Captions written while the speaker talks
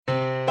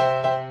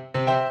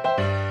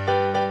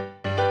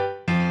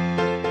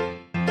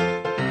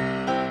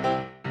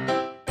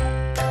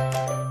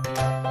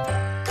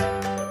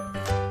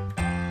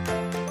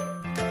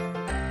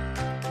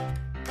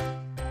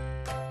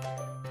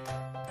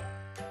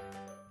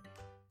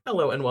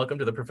Hello and welcome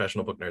to the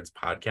Professional Book Nerds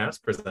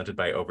podcast presented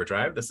by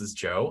Overdrive. This is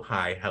Joe.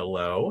 Hi,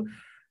 hello.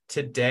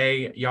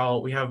 Today,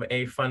 y'all, we have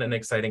a fun and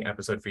exciting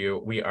episode for you.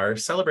 We are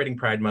celebrating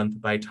Pride Month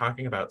by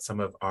talking about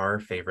some of our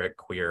favorite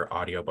queer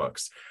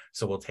audiobooks.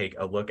 So we'll take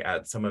a look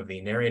at some of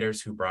the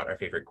narrators who brought our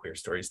favorite queer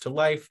stories to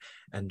life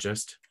and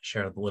just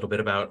share a little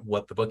bit about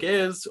what the book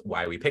is,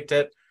 why we picked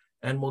it,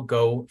 and we'll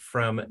go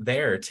from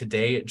there.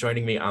 Today,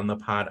 joining me on the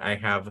pod, I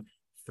have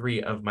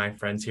three of my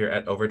friends here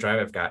at Overdrive.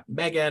 I've got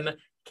Megan,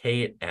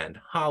 Kate, and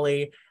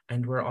Holly,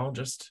 and we're all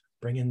just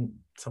bringing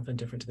something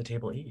different to the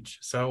table each.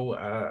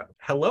 So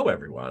hello,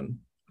 everyone.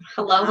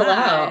 Hello.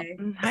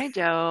 Hi,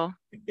 Joe.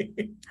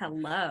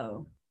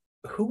 Hello.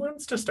 Who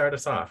wants to start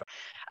us off?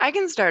 I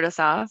can start us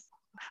off.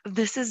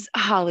 This is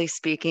Holly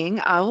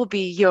speaking. I will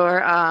be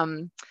your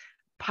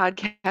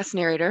podcast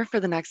narrator for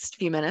the next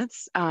few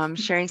minutes,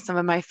 sharing some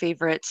of my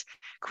favorite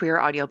queer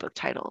audiobook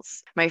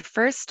titles. My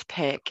first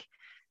pick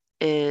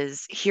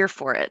is Here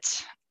for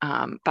It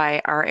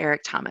by R.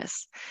 Eric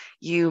Thomas.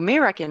 You may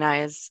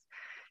recognize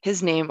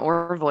his name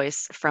or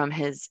voice from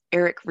his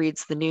Eric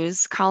Reads the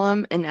News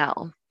column in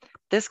Elle.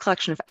 This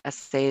collection of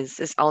essays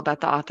is all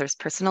about the author's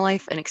personal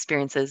life and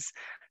experiences,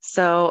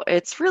 so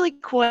it's really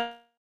quite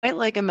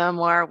like a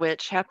memoir,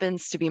 which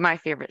happens to be my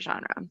favorite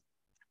genre.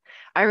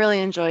 I really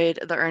enjoyed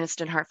the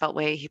earnest and heartfelt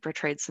way he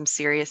portrayed some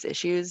serious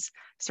issues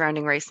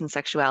surrounding race and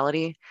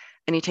sexuality,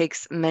 and he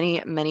takes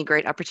many, many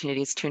great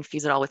opportunities to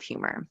infuse it all with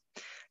humor.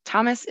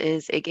 Thomas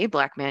is a gay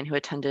Black man who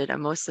attended a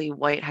mostly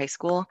white high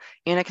school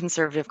and a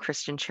conservative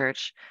Christian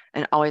church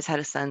and always had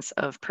a sense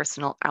of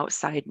personal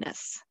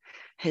outsideness.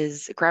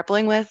 His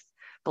grappling with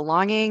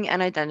belonging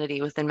and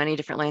identity within many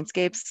different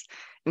landscapes,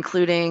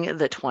 including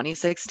the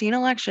 2016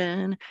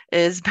 election,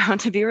 is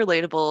bound to be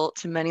relatable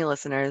to many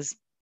listeners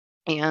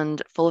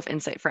and full of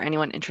insight for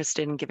anyone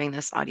interested in giving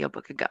this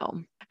audiobook a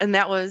go. And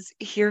that was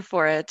Here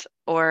for It,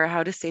 or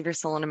How to Save Your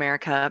Soul in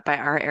America by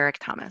R. Eric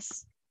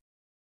Thomas.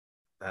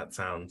 That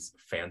sounds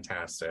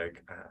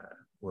fantastic.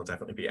 We'll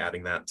definitely be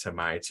adding that to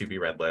my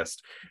to-be-read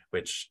list,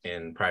 which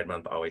in Pride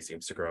Month always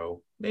seems to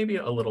grow maybe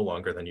a little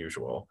longer than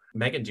usual.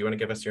 Megan, do you want to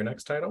give us your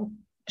next title?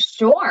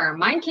 Sure.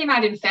 Mine came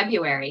out in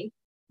February.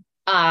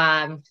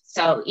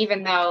 So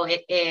even though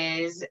it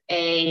is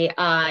a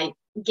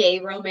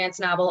gay romance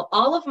novel,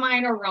 all of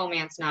mine are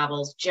romance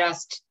novels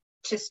just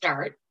to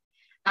start,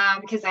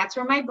 because that's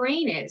where my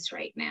brain is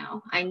right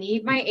now. I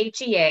need my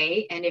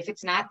HEA, and if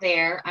it's not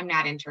there, I'm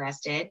not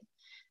interested.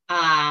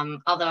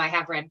 Although I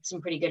have read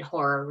some pretty good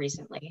horror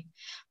recently.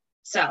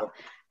 So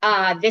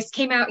this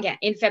came out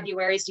in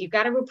February, so you've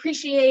got to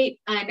appreciate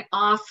an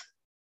off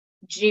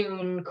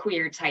June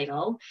queer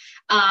title.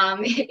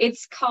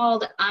 It's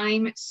called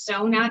I'm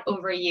So Not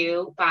Over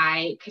You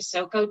by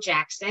Kisoko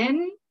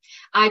Jackson.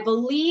 I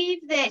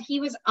believe that he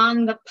was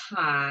on the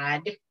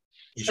pod,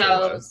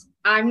 so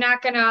I'm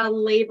not going to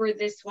labor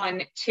this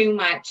one too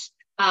much,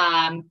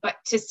 but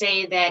to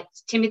say that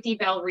Timothy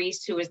Bell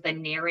Reese, who is the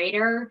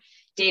narrator,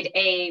 did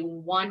a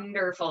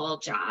wonderful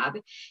job.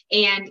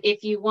 And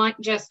if you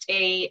want just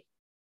a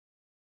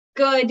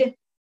good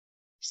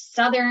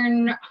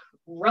Southern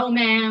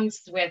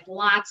romance with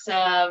lots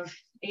of,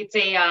 it's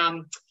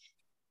a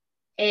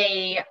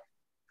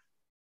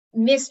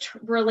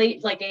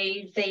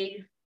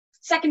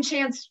second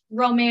chance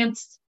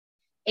romance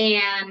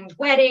and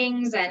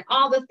weddings and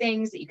all the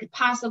things that you could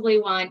possibly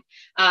want.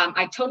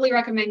 I totally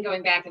recommend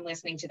going back and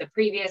listening to the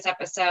previous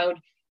episode.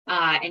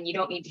 And you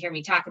don't need to hear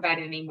me talk about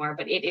it anymore,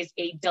 but it is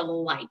a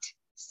delight.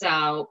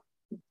 So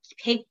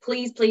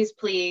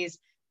please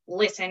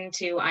listen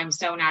to I'm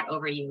So Not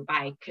Over You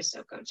by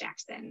Kisoko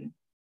Jackson.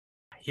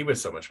 He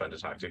was so much fun to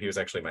talk to. He was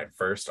actually my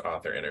first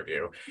author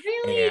interview.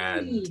 Really?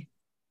 And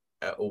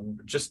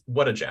just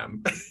what a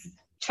gem.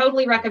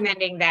 Totally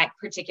recommending that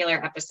particular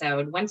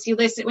episode. Once you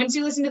listen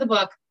to the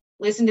book,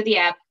 listen to the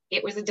app.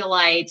 It was a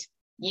delight.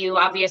 You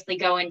obviously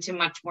go into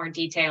much more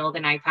detail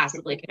than I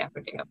possibly could ever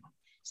do.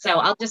 So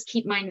I'll just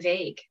keep mine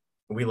vague.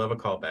 We love a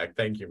callback.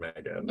 Thank you,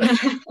 Megan.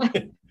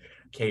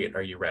 Kate,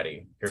 are you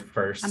ready? Your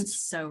first? I'm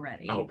so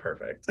ready. Oh,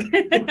 perfect. So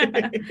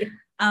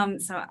I'm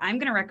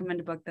going to recommend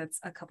a book that's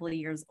a couple of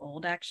years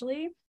old,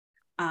 actually.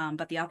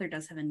 But the author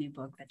does have a new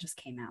book that just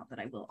came out that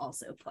I will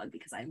also plug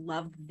because I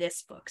love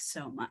this book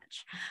so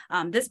much.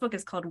 This book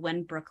is called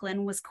When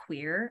Brooklyn Was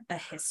Queer, A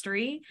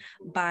History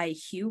by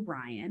Hugh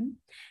Ryan.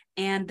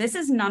 And this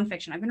is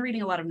nonfiction. I've been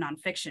reading a lot of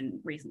nonfiction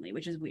recently,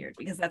 which is weird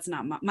because that's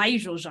not my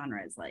usual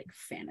genre is like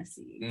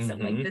fantasy. Mm-hmm. So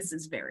like this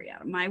is very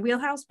out of my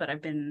wheelhouse, but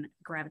I've been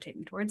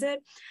gravitating towards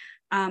it.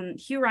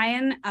 Hugh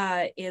Ryan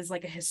is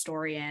like a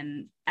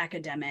historian,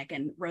 academic,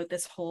 and wrote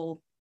this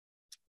whole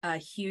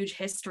huge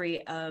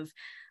history of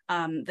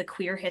the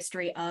queer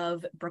history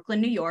of Brooklyn,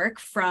 New York,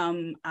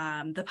 from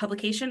the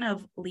publication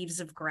of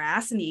Leaves of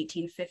Grass in the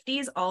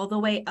 1850s all the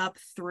way up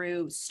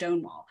through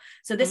Stonewall.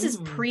 So this is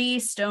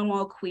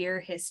pre-Stonewall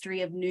queer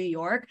history of New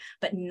York,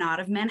 but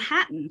not of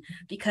Manhattan,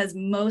 because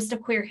most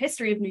of queer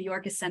history of New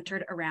York is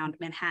centered around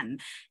Manhattan.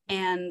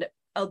 And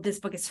this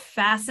book is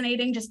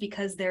fascinating just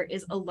because there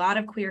is a lot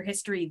of queer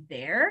history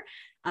there.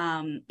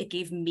 It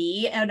gave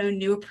me a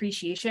new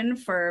appreciation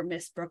for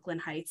Miss Brooklyn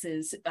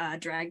Heights'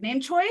 drag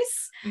name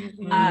choice.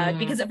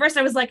 Because at first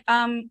I was like,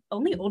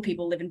 only old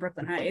people live in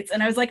Brooklyn Heights.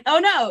 And I was like, oh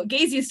no,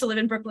 gays used to live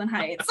in Brooklyn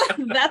Heights.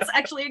 That's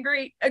actually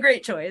a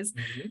great choice.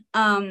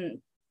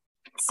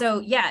 So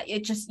yeah, you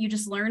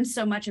just learn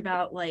so much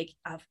about like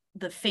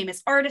the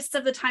famous artists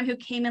of the time who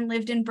came and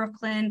lived in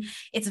Brooklyn.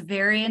 It's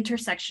very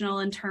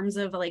intersectional in terms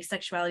of like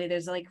sexuality.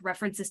 There's like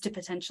references to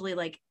potentially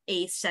like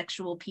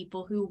asexual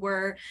people who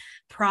were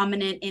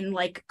prominent in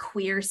like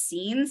queer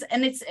scenes,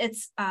 and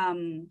it's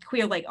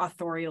queer like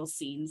authorial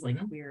scenes, like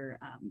queer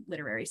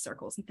literary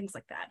circles and things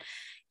like that.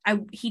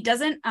 He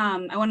doesn't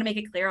I want to make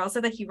it clear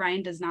also that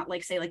Ryan does not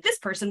like say like this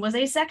person was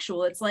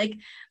asexual. It's like,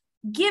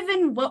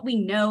 given what we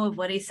know of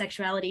what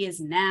asexuality is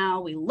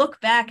now, we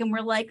look back and we're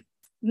like,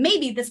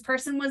 maybe this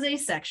person was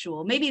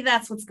asexual. Maybe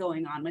that's what's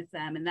going on with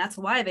them. And that's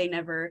why they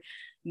never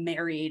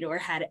married or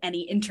had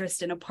any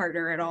interest in a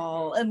partner at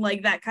all. And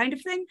like that kind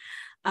of thing.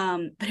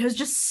 But it was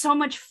just so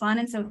much fun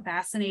and so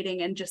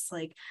fascinating, and just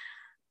like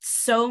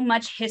so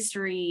much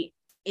history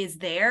is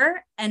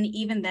there. And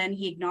even then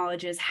he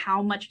acknowledges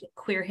how much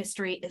queer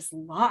history is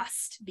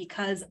lost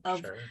because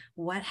of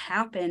what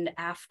happened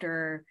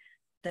after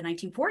the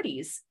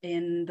 1940s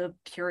in the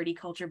purity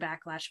culture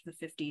backlash of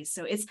the 50s.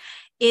 So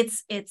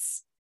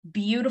it's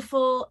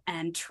beautiful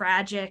and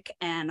tragic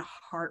and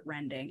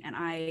heartrending, and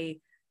I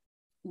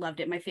loved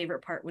it. My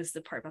favorite part was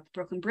the part about the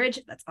Brooklyn Bridge.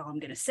 That's all I'm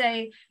gonna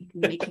say.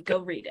 Make you go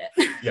read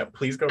it. Yeah,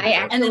 please go read I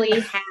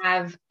actually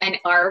have an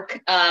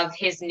arc of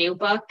his new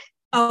book.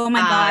 Oh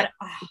my god.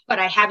 But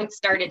I haven't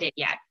started it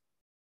yet.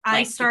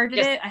 I started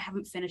it. I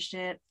haven't finished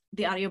it.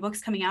 The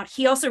audiobook's coming out.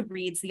 He also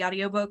reads the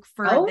audiobook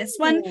for this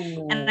one.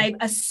 And I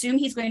assume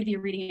he's going to be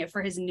reading it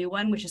for his new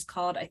one, which is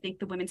called, I think,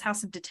 The Women's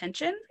House of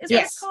Detention is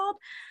what it's called.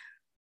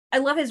 I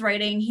love his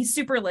writing. He's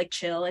super like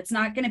chill. It's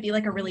not going to be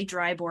like a really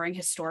dry, boring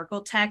historical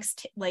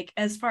text. Like,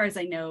 as far as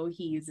I know,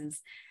 he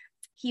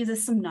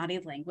uses some naughty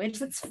language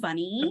that's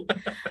funny.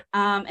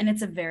 And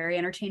it's a very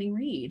entertaining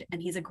read.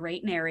 And he's a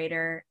great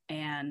narrator.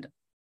 And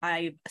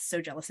I'm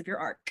so jealous of your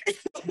arc.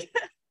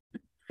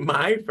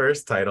 My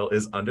first title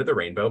is Under the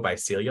Rainbow by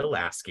Celia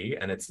Lasky,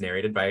 and it's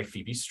narrated by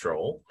Phoebe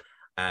Stroll.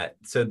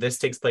 So this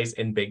takes place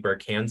in Big Bear,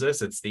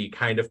 Kansas. It's the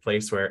kind of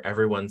place where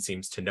everyone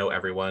seems to know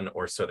everyone,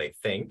 or so they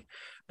think.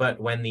 But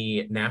when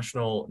the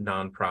national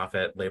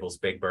nonprofit labels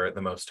Big Bear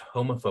the most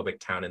homophobic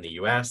town in the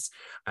US,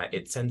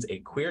 it sends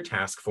a queer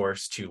task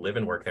force to live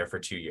and work there for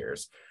 2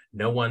 years.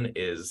 No one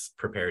is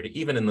prepared,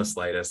 even in the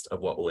slightest, of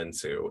what will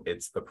ensue.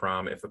 It's the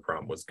prom if the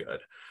prom was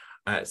good.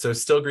 So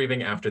still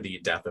grieving after the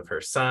death of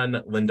her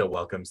son, Linda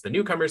welcomes the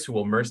newcomers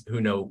who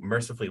know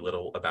mercifully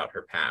little about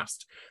her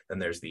past. Then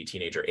there's the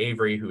teenager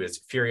Avery, who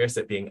is furious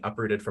at being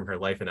uprooted from her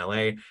life in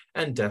LA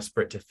and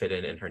desperate to fit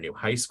in her new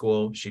high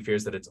school. She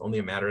fears that it's only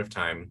a matter of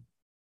time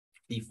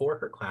before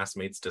her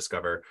classmates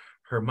discover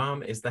her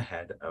mom is the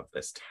head of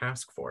this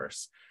task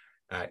force.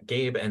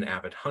 Gabe, an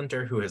avid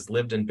hunter who has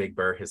lived in Big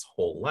Bear his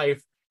whole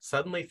life,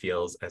 suddenly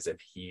feels as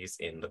if he's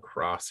in the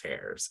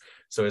crosshairs.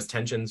 So as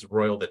tensions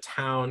roil the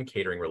town,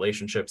 catering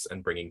relationships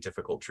and bringing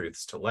difficult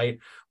truths to light,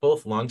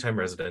 both longtime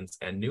residents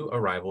and new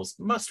arrivals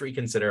must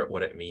reconsider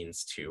what it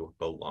means to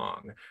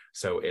belong.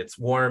 So it's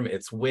warm,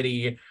 it's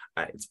witty,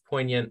 it's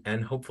poignant,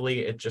 and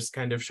hopefully it just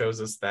kind of shows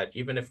us that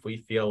even if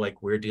we feel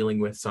like we're dealing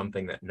with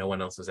something that no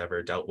one else has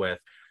ever dealt with,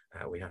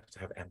 we have to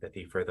have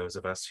empathy for those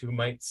of us who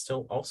might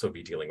still also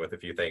be dealing with a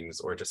few things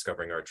or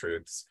discovering our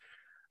truths.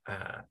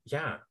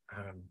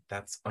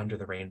 That's Under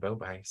the Rainbow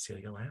by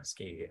Celia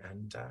Lasky,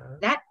 and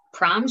that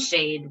prom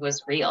shade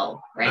was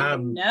real, right?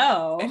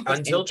 No.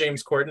 Until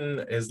James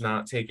Corden is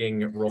not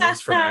taking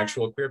roles from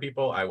actual queer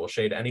people, I will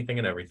shade anything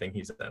and everything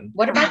he's in.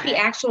 What about the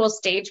actual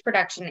stage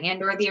production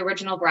and or the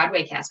original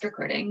Broadway cast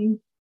recording?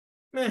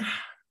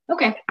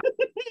 Okay.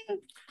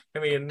 I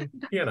mean,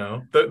 you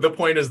know, the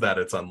point is that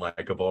it's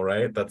unlikable,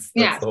 right? That's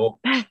the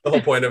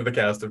whole point of the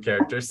cast of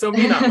characters. So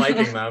me not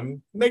liking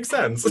them makes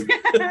sense.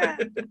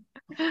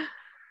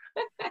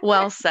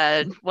 Well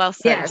said,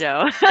 yes.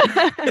 Joe.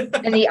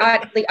 And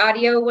the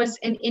audio was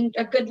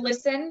a good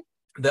listen.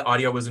 The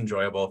audio was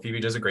enjoyable. Phoebe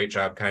does a great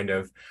job kind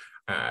of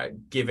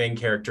giving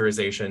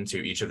characterization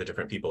to each of the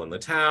different people in the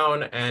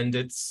town. And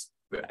it's,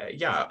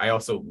 I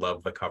also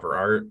love the cover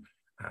art.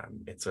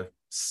 It's a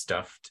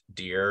stuffed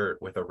deer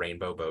with a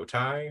rainbow bow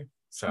tie.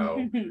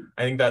 So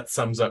I think that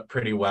sums up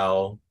pretty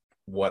well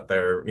what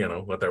they're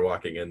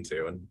walking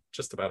into, and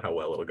just about how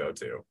well it'll go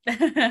too.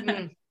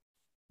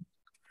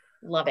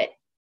 Love it.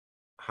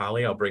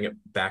 Holly, I'll bring it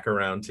back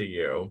around to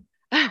you.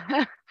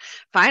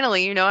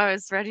 Finally, I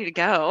was ready to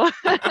go.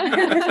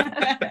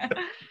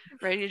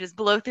 Ready to just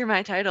blow through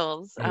my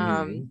titles.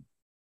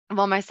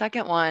 Well, my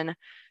second one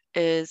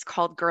is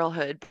called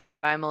Girlhood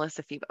by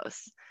Melissa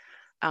Febos.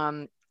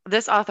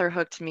 This author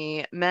hooked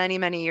me many,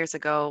 many years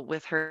ago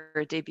with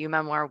her debut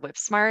memoir, Whip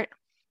Smart,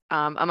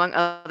 among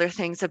other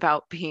things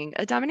about being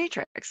a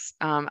dominatrix.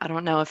 I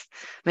don't know if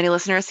many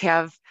listeners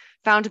have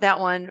found that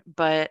one,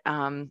 but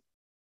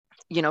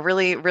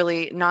really,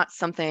 really not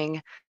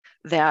something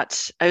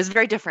that it was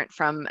very different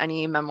from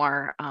any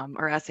memoir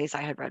or essays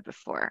I had read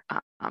before,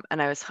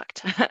 and I was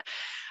hooked.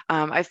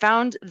 I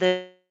found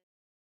the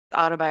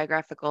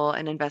autobiographical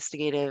and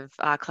investigative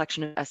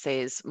collection of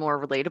essays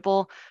more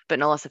relatable, but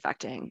no less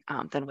affecting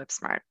than Whip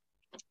Smart.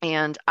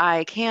 And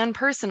I can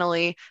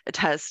personally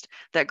attest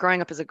that growing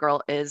up as a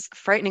girl is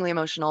frighteningly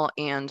emotional,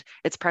 and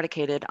it's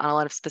predicated on a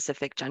lot of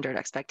specific gendered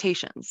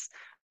expectations,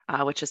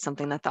 which is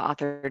something that the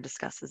author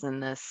discusses in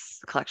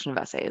this collection of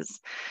essays.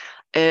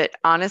 It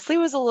honestly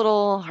was a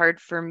little hard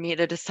for me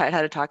to decide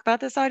how to talk about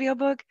this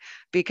audiobook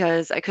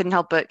because I couldn't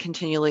help but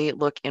continually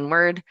look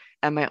inward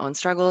at my own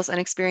struggles and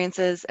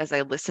experiences as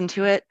I listened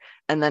to it,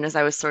 and then as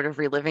I was sort of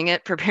reliving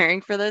it,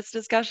 preparing for this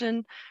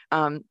discussion.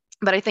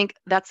 But I think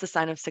that's the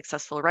sign of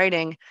successful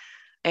writing,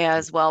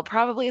 as well,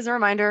 probably as a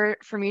reminder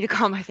for me to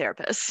call my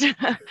therapist.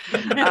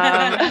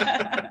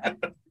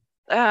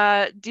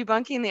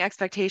 Debunking the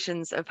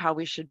expectations of how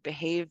we should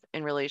behave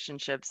in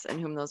relationships and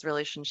whom those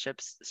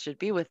relationships should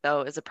be with,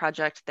 though, is a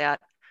project that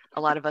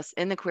a lot of us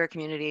in the queer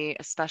community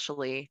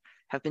especially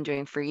have been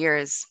doing for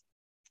years.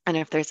 And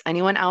if there's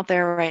anyone out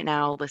there right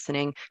now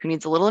listening who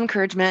needs a little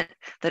encouragement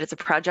that it's a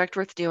project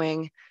worth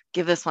doing,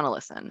 give this one a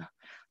listen.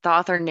 The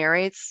author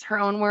narrates her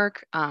own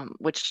work,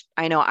 which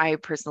I know I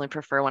personally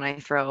prefer when I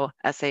throw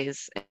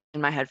essays in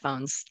my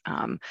headphones.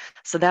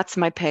 So that's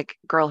my pick,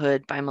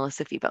 Girlhood by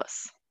Melissa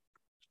Febos.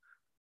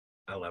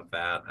 I love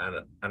that,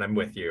 and I'm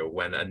with you.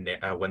 When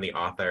the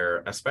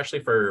author, especially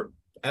for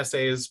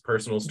essays,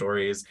 personal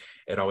stories,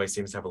 it always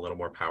seems to have a little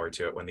more power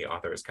to it when the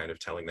author is kind of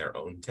telling their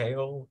own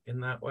tale in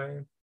that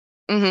way.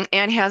 Mm-hmm.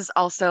 And has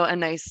also a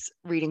nice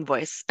reading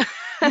voice.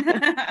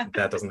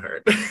 That doesn't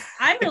hurt.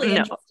 I'm really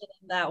interested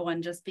in that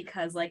one just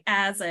because, like,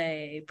 as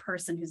a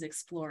person who's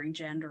exploring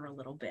gender a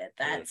little bit,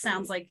 that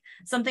sounds like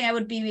something I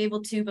would be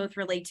able to both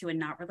relate to and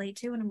not relate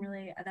to. And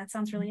that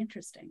sounds really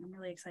interesting. I'm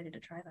really excited to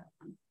try that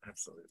one.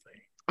 Absolutely.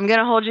 I'm going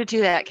to hold you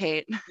to that,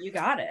 Kate. You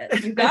got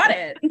it. You got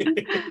it.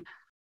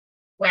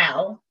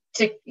 Well,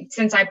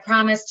 since I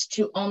promised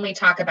to only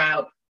talk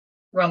about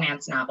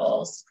romance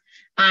novels,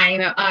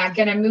 I'm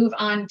going to move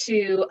on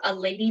to A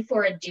Lady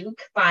for a Duke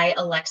by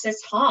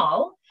Alexis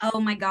Hall. Oh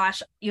my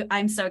gosh.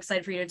 I'm so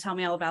excited for you to tell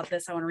me all about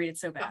this. I want to read it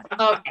so bad.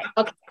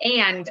 Okay.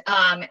 And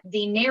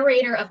the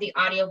narrator of the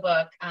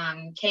audiobook,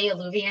 Kay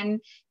Aluvian,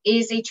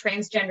 is a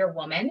transgender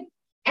woman,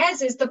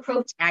 as is the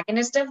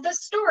protagonist of the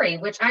story,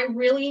 which I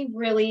really,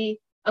 really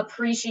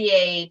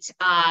appreciate.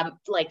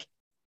 Like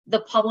the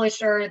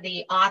publisher,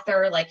 the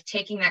author, like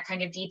taking that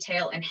kind of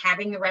detail and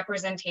having the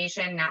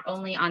representation not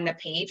only on the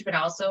page but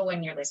also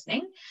when you're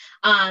listening.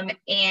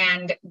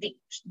 And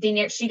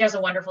she does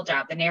a wonderful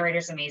job. The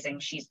narrator's amazing.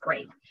 She's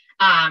great.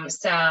 But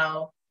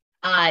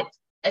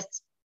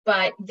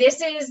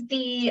this is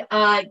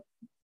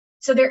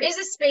so there is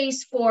a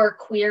space for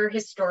queer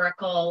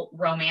historical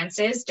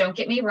romances. Don't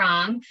get me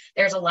wrong.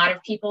 There's a lot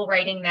of people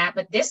writing that,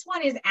 but this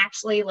one is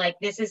actually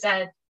this is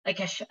a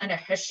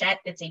Hachette.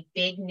 It's a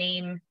big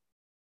name.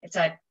 It's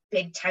a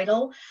big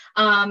title.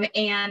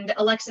 And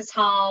Alexis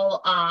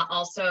Hall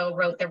also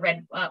wrote the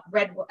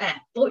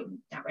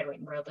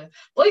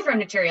boyfriend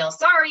material.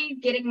 Sorry,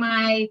 getting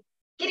my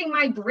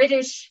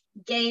British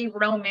gay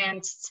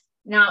romance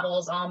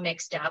novels all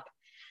mixed up.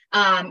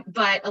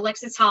 But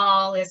Alexis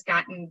Hall is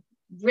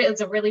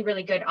a really,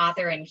 really good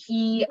author. And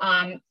he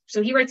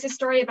writes a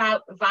story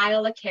about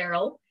Viola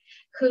Carroll,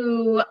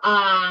 who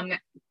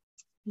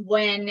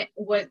when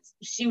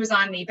she was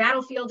on the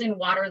battlefield in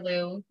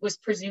Waterloo, was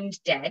presumed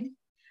dead,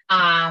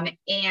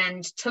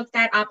 and took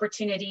that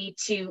opportunity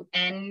to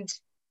end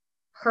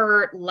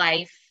her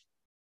life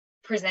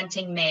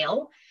presenting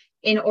male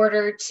in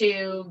order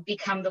to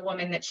become the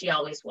woman that she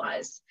always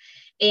was.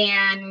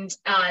 And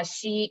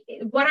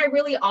what I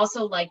really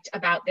also liked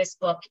about this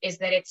book is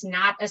that it's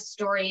not a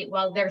story.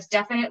 Well, there's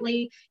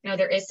definitely,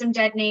 there is some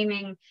dead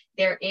naming,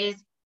 there is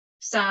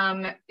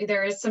some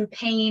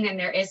pain, and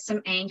there is some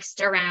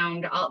angst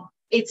around.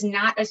 It's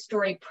not a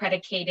story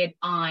predicated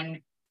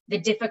on the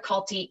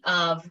difficulty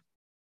of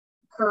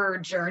her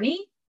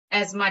journey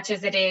as much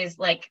as it is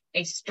like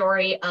a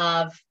story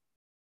of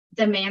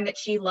the man that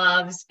she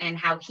loves and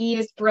how he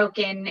is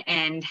broken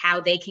and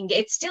how they can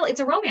get. It's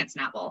a romance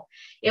novel.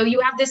 You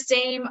have the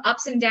same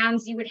ups and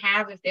downs you would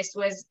have if this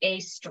was a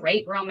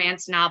straight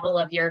romance novel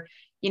of your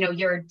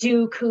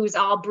Duke who's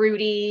all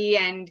broody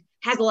and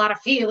has a lot of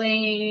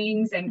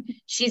feelings and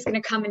she's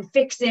going to come and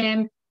fix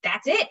him.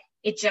 That's it.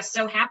 It just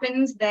so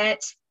happens that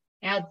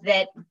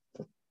that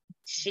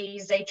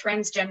she's a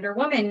transgender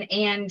woman.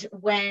 And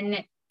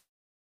when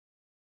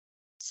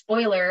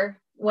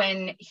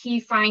he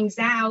finds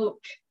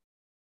out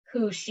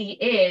who she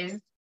is,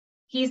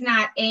 he's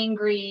not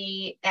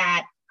angry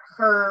at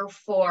her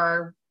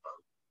for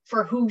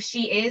who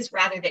she is,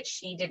 rather that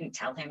she didn't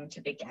tell him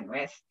to begin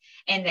with,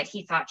 and that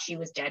he thought she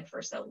was dead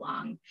for so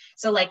long.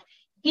 So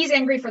he's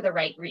angry for the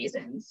right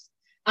reasons.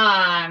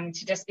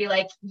 to just be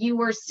like, you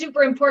were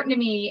super important to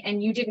me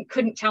and you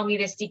couldn't tell me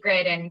this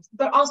secret,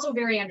 but also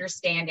very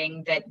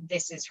understanding that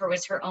this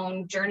was her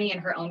own journey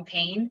and her own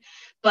pain.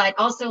 But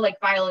also like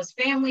Viola's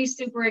family,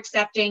 super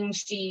accepting.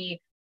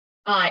 She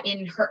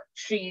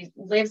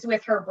lives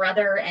with her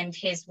brother and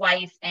his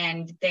wife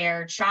and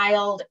their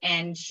child,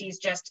 and she's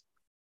just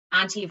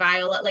Auntie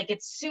Viola. Like,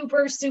 it's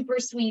super, super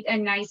sweet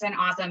and nice and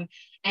awesome.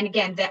 And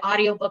again, the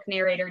audiobook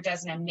narrator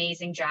does an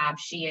amazing job.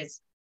 She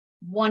is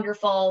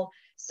wonderful.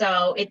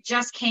 So it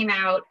just came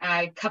out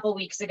a couple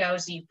weeks ago.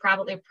 So you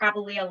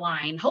probably a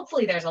line.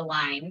 Hopefully there's a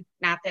line.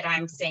 Not that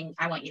I'm saying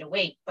I want you to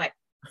wait, but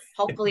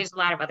hopefully there's a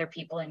lot of other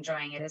people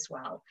enjoying it as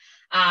well.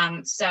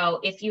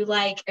 So if you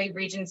like a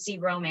Regency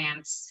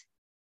romance,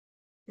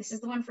 this is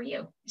the one for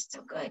you. It's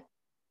so good.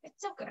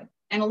 It's so good.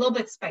 And a little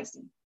bit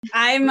spicy.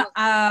 I'm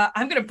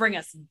gonna bring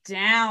us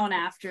down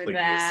after Please,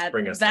 that.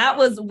 bring us That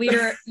down.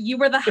 was you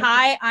were the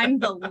high, I'm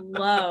the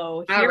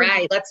low. All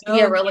right, let's be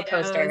a roller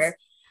coaster.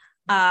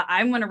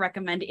 I'm going to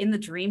recommend In the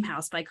Dream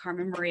House by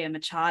Carmen Maria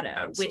Machado.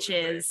 Absolutely. Which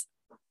is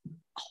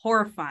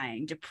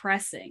horrifying,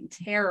 depressing,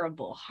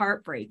 terrible,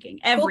 heartbreaking.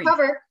 Cool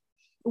cover.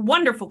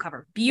 Wonderful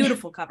cover,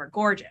 beautiful cover,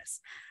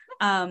 gorgeous.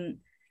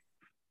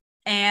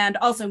 And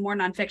also more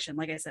nonfiction.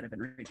 Like I said, I've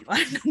been reading a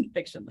lot of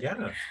nonfiction lately.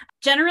 Yeah.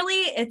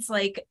 Generally, it's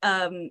like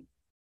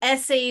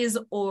essays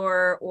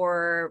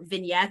or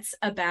vignettes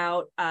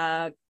about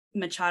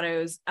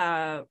Machado's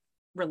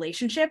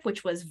relationship,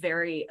 which was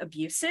very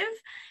abusive.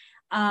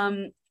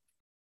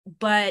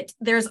 But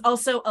there's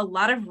also a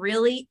lot of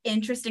really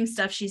interesting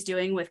stuff she's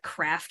doing with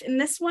craft in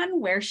this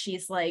one, where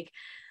she's like,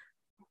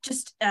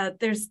 just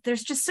there's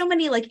just so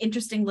many like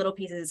interesting little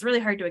pieces. It's really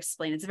hard to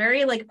explain. It's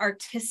very like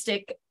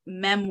artistic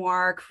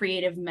memoir,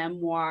 creative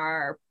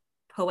memoir,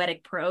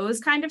 poetic prose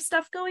kind of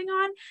stuff going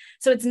on.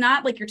 So it's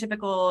not like your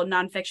typical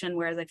nonfiction,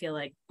 whereas I feel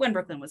like When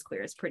Brooklyn Was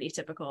Queer is pretty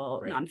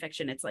typical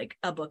nonfiction. It's like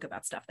a book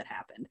about stuff that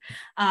happened.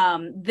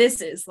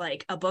 This is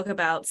like a book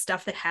about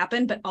stuff that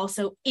happened, but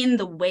also in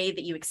the way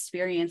that you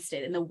experienced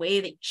it, in the way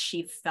that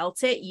she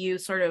felt it, you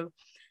sort of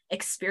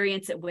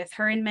experience it with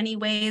her in many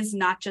ways,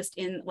 not just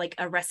in like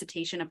a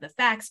recitation of the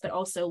facts, but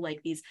also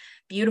like these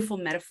beautiful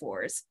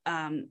metaphors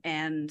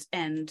and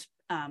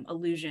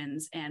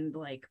allusions and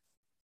like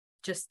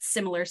just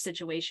similar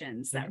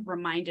situations that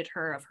reminded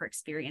her of her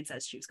experience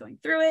as she was going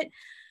through it.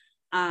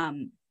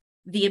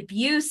 The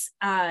abuse,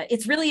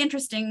 it's really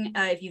interesting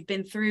if you've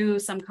been through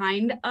some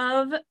kind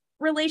of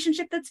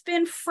relationship that's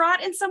been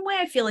fraught in some way.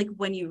 I feel like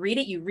when you read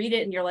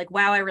it and you're like,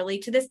 wow, I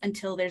relate to this,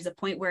 until there's a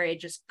point where it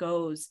just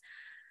goes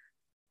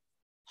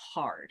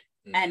hard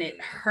and it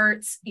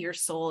hurts your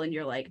soul and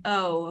you're like,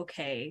 oh,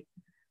 okay,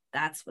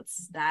 that's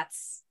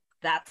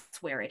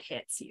where it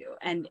hits you.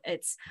 And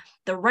it's,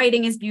 the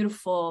writing is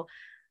beautiful.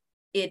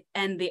 It,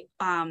 and the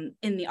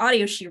in the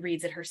audio she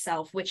reads it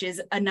herself, which is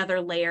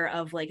another layer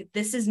of like,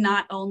 this is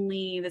not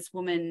only this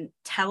woman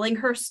telling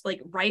her,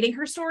 like writing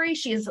her story,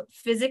 she is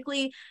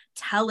physically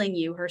telling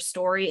you her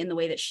story in the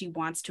way that she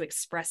wants to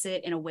express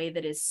it, in a way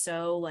that is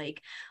so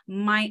like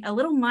a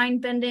little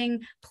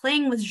mind-bending,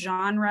 playing with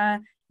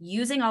genre,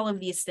 using all of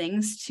these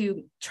things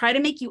to try to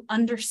make you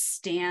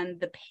understand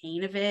the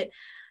pain of it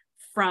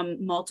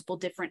from multiple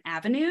different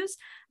avenues.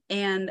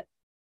 And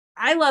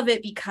I love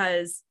it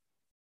because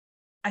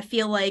I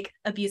feel like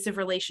abusive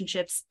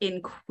relationships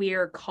in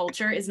queer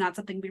culture is not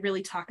something we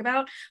really talk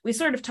about. We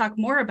sort of talk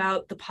more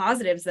about the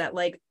positives, that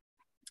like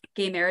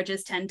gay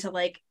marriages tend to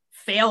like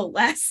fail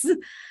less.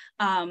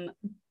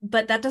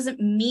 But that doesn't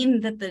mean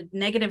that the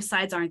negative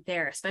sides aren't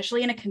there,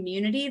 especially in a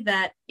community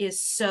that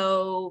is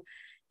so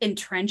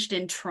entrenched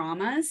in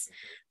traumas.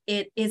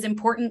 It is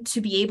important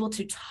to be able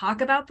to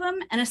talk about them,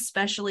 and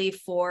especially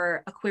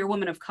for a queer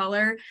woman of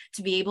color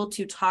to be able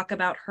to talk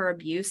about her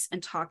abuse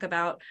and talk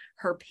about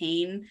her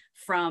pain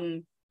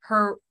from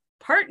her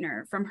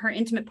partner, from her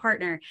intimate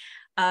partner.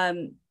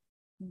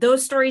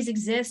 Those stories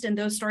exist, and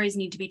those stories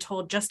need to be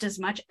told just as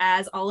much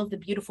as all of the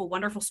beautiful,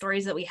 wonderful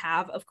stories that we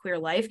have of queer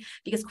life,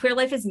 because queer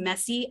life is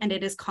messy and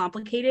it is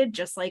complicated,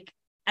 just like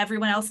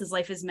everyone else's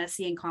life is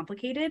messy and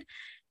complicated.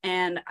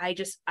 And I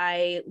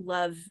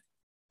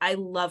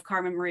love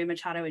Carmen Maria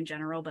Machado in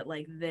general, but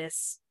like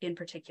this in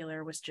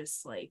particular was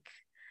just like,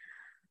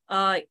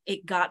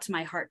 it got to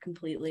my heart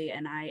completely.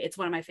 And it's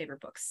one of my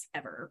favorite books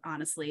ever,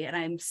 honestly. And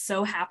I'm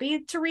so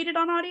happy to read it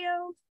on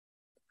audio.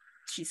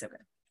 She's so good.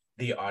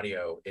 The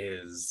audio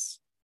is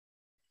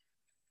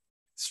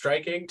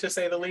striking, to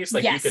say the least.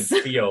 Like, yes. You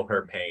can feel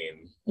her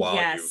pain while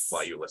yes.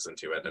 you listen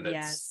to it, and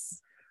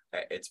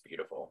it's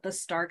beautiful. The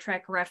Star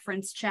Trek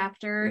reference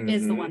chapter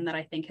is the one that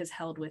I think has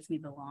held with me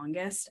the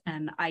longest,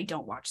 and I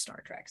don't watch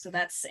Star Trek, so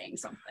that's saying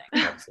something.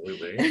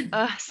 Absolutely.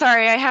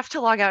 Sorry, I have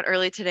to log out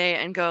early today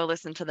and go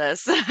listen to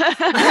this. Bye,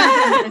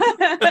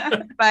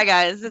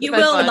 guys. You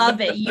will love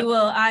it. You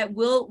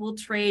will. We'll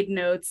trade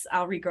notes.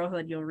 I'll read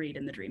Girlhood. You'll read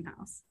In the Dream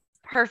House.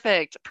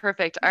 Perfect.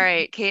 All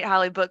right, Kate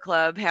Holly Book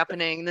Club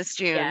happening this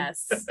June.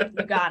 Yes,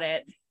 you got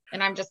it.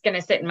 And I'm just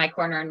gonna sit in my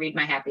corner and read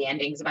my happy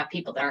endings about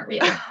people that aren't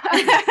real.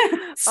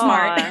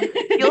 Smart.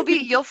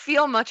 You'll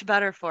feel much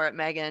better for it,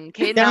 Megan.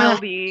 Kate and I will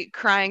be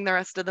crying the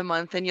rest of the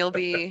month, and you'll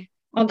be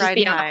I'll just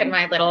be riding off high. in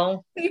my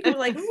little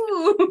Like,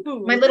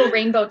 ooh. my little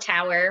rainbow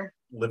tower.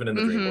 Living in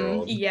the dream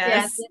world.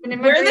 Yes. living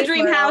in my We're in the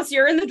dream world. house.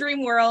 You're in the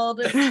dream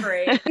world. It's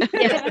great.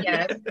 Yes.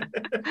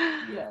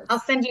 Yes. I'll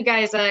send you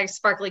guys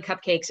sparkly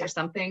cupcakes or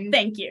something.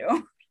 Thank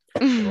you.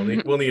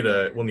 We'll need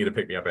to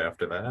pick me up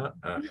after that.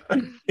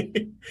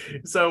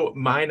 So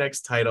my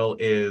next title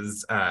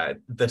is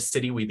The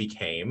City We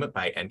Became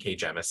by N.K.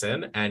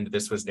 Jemisin, and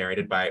this was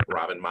narrated by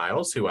Robin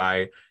Miles, who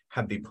I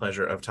had the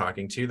pleasure of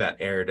talking to. That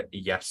aired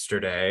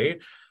yesterday.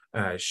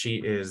 She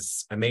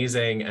is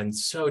amazing and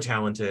so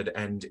talented,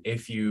 and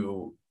if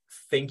you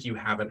think you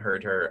haven't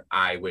heard her,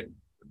 I would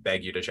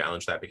beg you to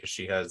challenge that, because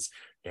she has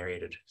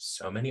narrated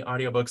so many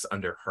audiobooks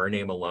under her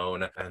name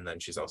alone, and then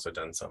she's also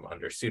done some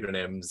under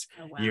pseudonyms.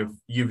 Oh, wow.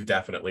 You've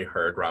definitely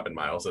heard Robin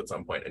Miles at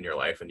some point in your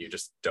life, and you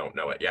just don't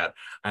know it yet.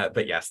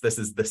 But yes, this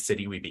is The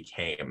City We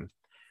Became.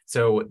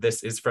 So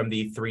this is from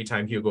the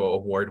 3-time Hugo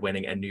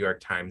Award-winning and New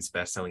York Times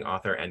bestselling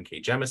author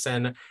N.K.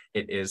 Jemisin.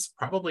 It is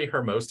probably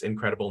her most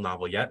incredible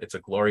novel yet. It's a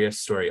glorious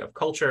story of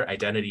culture,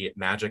 identity,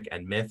 magic,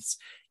 and myths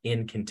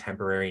in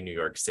contemporary New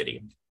York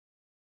City.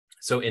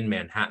 So in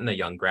Manhattan, a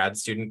young grad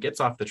student gets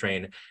off the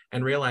train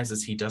and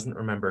realizes he doesn't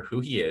remember who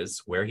he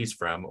is, where he's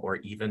from, or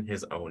even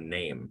his own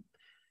name.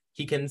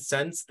 He can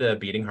sense the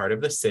beating heart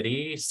of the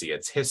city, see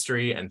its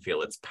history, and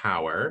feel its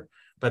power.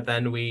 But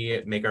then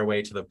we make our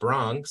way to the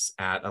Bronx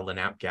at a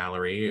Lenape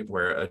gallery,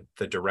 where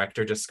the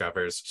director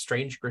discovers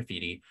strange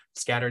graffiti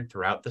scattered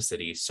throughout the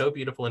city, so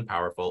beautiful and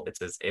powerful,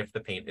 it's as if the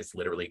paint is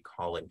literally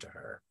calling to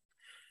her.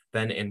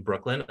 Then in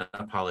Brooklyn,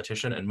 a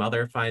politician and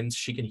mother finds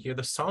she can hear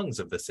the songs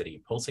of the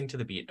city pulsing to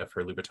the beat of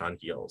her Louboutin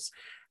heels.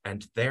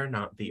 And they're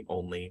not the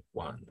only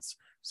ones.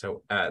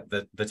 So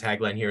the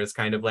tagline here is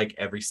kind of like,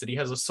 every city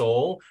has a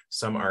soul.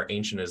 Some are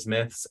ancient as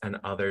myths and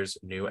others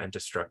new and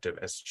destructive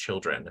as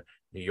children.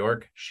 New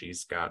York,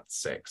 she's got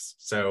 6.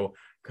 So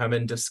come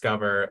and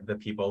discover the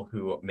people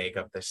who make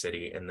up the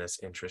city in this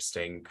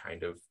interesting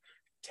kind of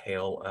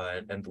tale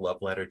and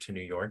love letter to New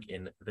York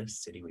in This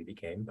City We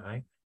Became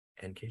by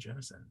N.K.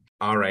 Jemisin.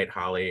 All right,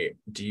 Holly,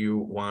 do you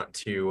want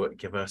to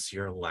give us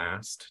your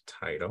last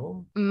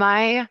title?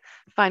 My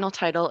final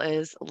title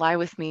is Lie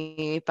With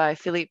Me by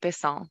Philippe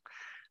Besson.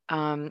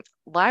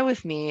 Lie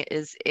With Me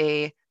is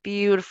a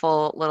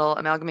beautiful little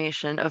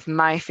amalgamation of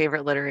my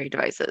favorite literary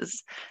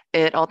devices.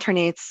 It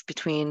alternates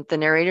between the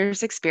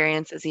narrator's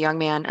experience as a young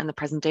man and the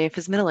present day of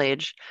his middle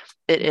age.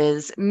 It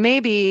is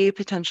maybe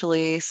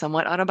potentially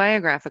somewhat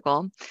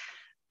autobiographical.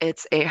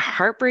 It's a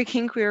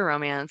heartbreaking queer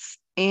romance,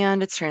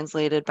 and it's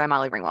translated by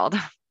Molly Ringwald.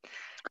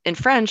 In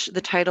French,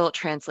 the title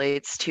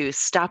translates to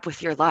Stop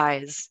With Your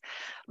Lies,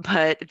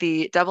 but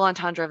the double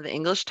entendre of the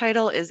English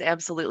title is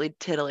absolutely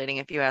titillating,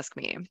 if you ask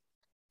me.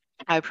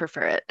 I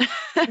prefer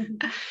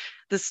it.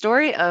 The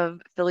story of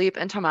Philippe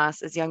and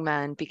Thomas as young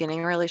men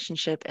beginning a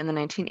relationship in the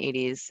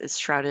 1980s is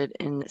shrouded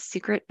in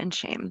secret and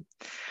shame.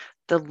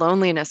 The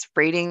loneliness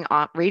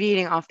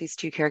radiating off these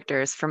two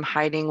characters from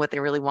hiding what they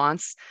really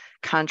want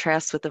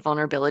contrasts with the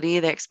vulnerability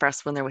they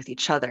express when they're with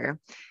each other,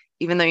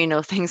 even though you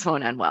know things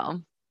won't end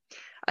well.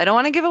 I don't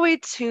want to give away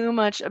too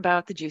much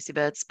about the juicy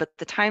bits, but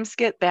the time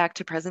skip back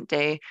to present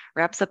day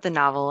wraps up the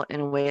novel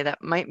in a way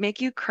that might make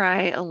you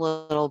cry a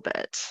little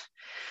bit.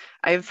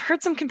 I've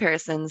heard some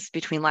comparisons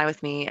between Lie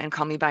With Me and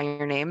Call Me By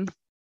Your Name,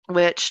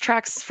 which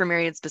tracks for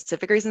myriad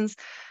specific reasons,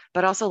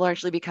 but also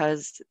largely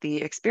because the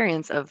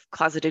experience of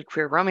closeted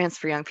queer romance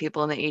for young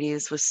people in the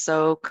 80s was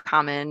so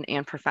common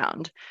and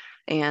profound.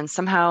 And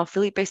somehow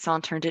Philippe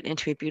Besson turned it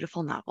into a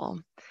beautiful novel.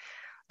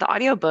 The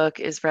audiobook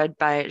is read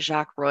by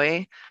Jacques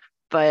Roy,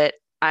 but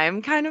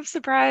I'm kind of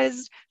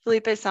surprised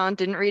Philippe Besson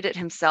didn't read it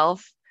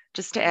himself,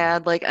 just to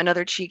add like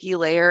another cheeky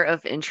layer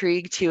of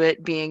intrigue to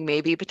it being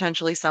maybe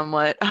potentially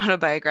somewhat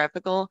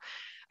autobiographical.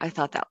 I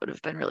thought that would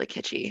have been really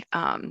kitschy.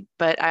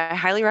 But I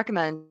highly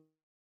recommend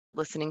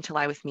listening to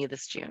Lie With Me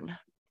this June.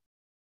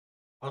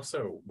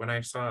 Also, when I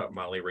saw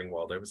Molly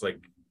Ringwald, I was like,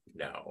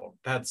 no,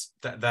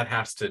 that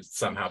has to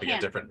somehow be a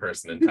different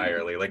person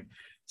entirely. Like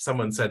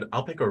someone said,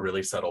 I'll pick a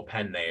really subtle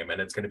pen name and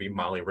it's going to be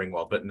Molly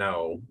Ringwald, but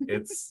no,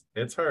 it's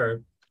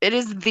her. It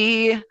is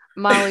the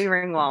Molly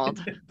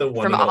Ringwald The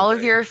one from all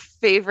of your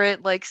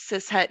favorite like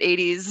cishet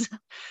 80s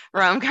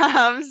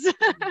rom-coms.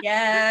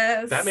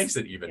 Yes. That makes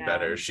it even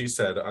better. She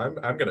said, I'm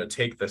gonna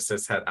take the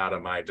cishet out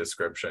of my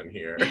description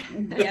here.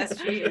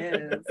 Yes, she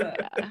is.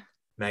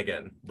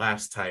 Megan,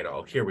 last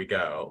title. Here we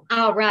go.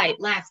 All right,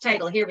 last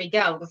title. Here we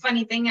go. The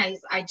funny thing is,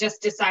 I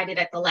just decided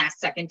at the last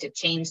second to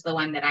change the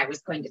one that I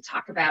was going to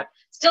talk about.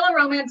 Still a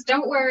romance.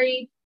 Don't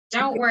worry.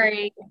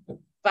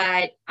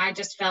 But I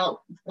just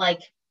felt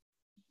like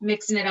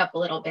mixing it up a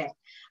little bit.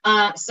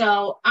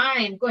 So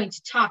I am going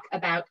to talk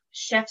about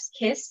Chef's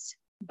Kiss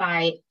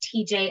by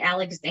T.J.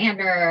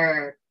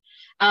 Alexander,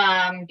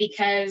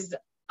 because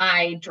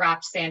I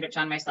dropped sandwich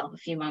on myself a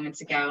few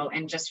moments ago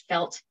and just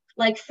felt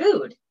like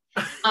food.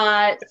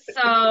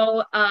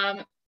 So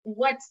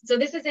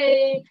this is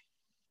a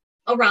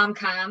a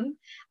rom-com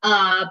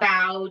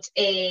about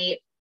a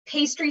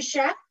pastry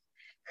chef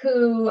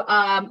who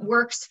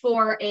works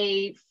for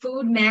a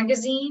food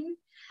magazine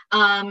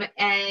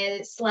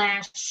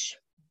slash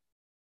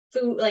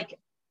food, like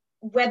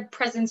web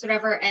presence,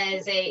 whatever,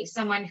 as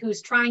someone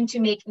who's trying to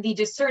make the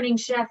discerning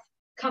chef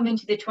come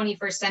into the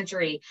 21st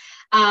century.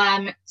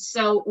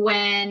 So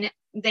when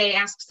they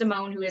asked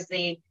Simone, who is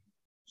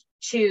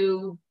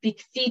to be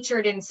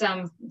featured in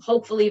some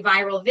hopefully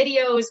viral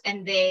videos,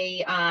 and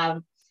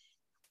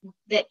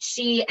that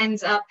she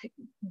ends up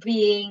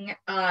being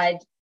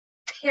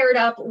paired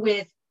up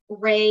with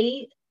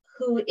Ray,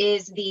 who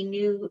is the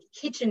new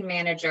kitchen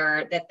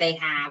manager that they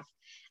have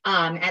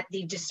at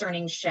the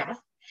Discerning Chef,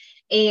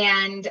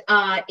 and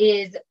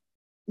is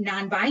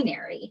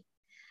non-binary.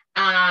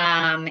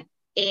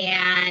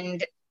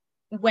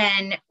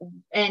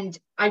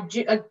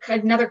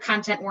 Another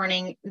content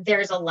warning,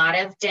 there's a lot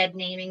of dead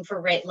naming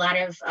for Ray, a lot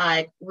of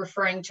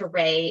referring to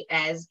Ray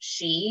as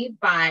she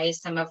by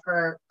some of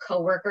her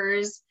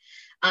coworkers,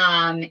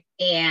 and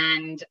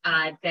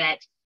that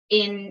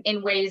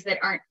in ways that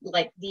aren't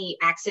like the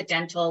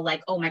accidental,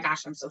 like, oh my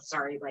gosh, I'm so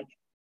sorry, like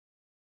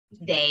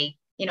they,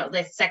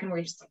 the second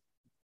word is like,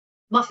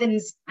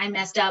 muffins, I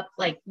messed up,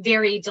 like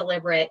very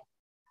deliberate.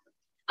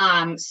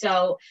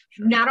 So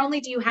not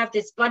only do you have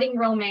this budding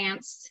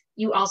romance,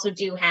 you also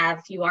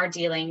you are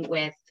dealing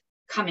with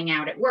coming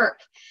out at work.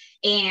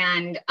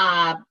 And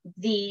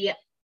the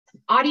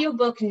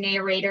audiobook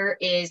narrator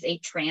is a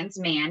trans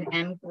man,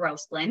 M.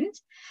 Grossland.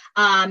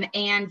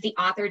 And the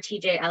author,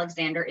 TJ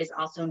Alexander, is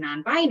also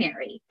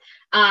non-binary.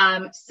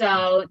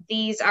 So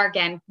these are,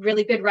 again,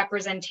 really good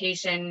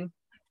representation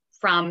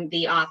from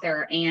the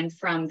author and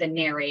from the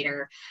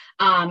narrator.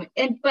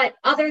 But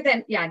other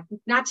than,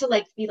 not to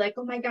like be like,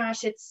 oh my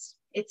gosh, it's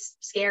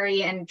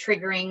scary and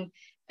triggering.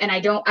 And I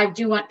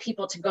do want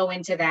people to go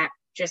into that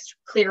just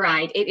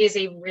clear-eyed. It is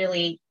a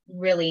really,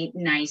 really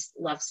nice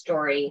love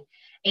story.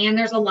 And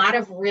there's a lot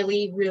of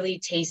really, really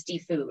tasty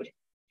food.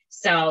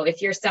 So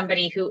if you're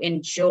somebody who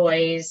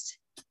enjoys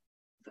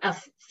a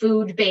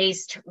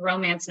food-based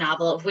romance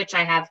novel, of which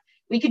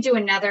we could do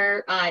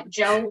another,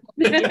 Joe,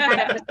 we did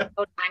that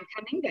episode, I'm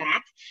coming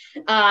back.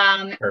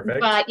 Perfect.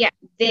 But yeah,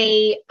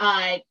 they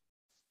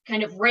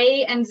kind of,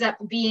 Ray ends up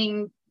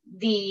being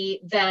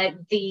the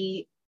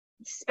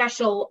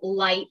special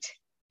light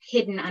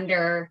hidden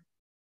under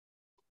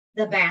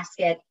the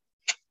basket,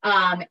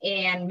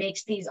 and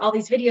makes all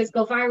these videos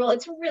go viral.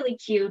 It's really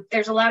cute.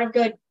 There's a lot of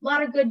good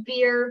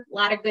beer, a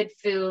lot of good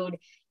food,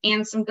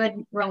 and some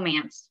good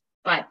romance,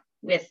 but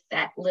with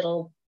that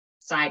little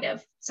side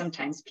of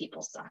sometimes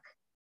people suck.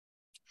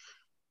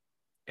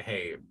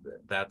 Hey,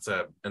 that's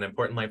an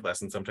important life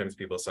lesson. Sometimes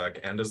people suck.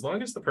 And as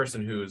long as the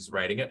person who's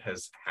writing it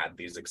has had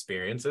these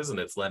experiences and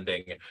it's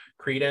lending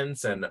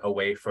credence and a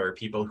way for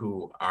people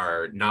who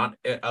are not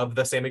of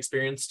the same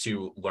experience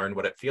to learn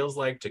what it feels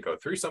like to go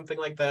through something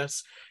like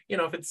this,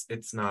 if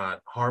it's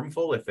not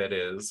harmful, if it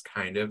is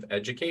kind of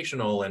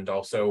educational and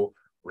also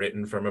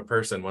written from a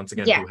person, once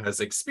again, who has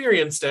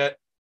experienced it,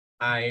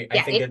 I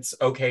think it's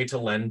okay to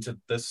lend to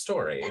the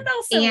story. And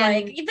also,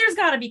 like, there's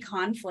got to be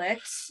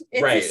conflict.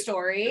 It's a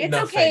story. It's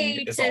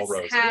okay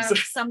to have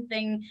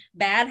something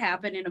bad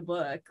happen in a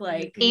book.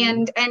 Like,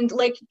 and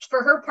like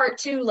for her part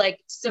too, like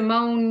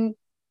Simone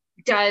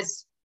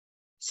does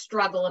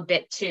struggle a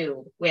bit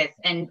too with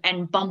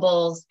and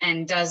bumbles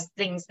and does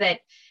things that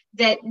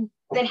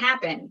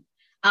happen,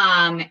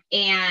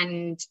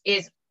 and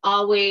is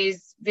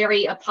always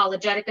very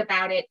apologetic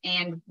about it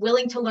and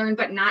willing to learn,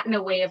 but not in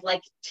a way of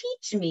like,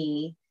 teach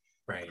me.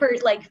 Right. For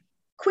like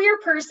queer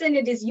person,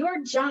 it is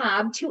your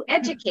job to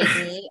educate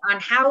me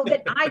on how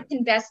that I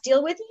can best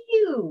deal with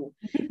you.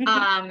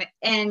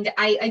 And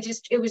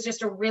it was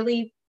just a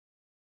really,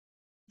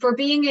 for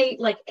being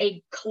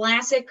a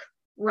classic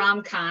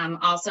rom-com,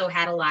 also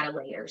had a lot of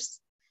layers.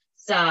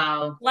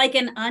 So like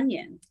an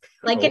onion.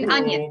 An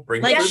onion.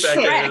 Bring like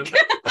Shrek.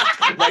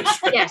 Like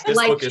Shrek. Yes, this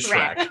like book is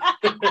Shrek.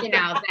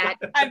 That.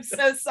 I'm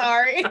so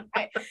sorry.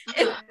 It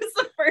was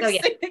the first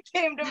thing that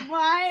came to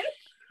mind.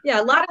 Yeah,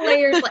 a lot of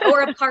layers,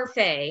 or a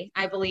parfait,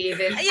 I believe,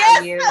 is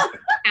how you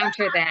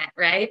counter that,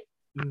 right?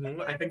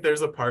 Mm-hmm. I think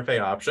there's a parfait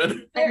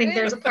option. I think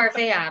there's a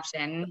parfait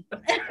option.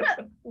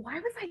 Why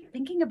was I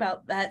thinking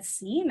about that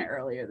scene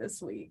earlier this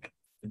week?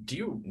 Do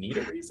you need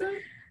a reason?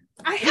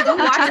 I haven't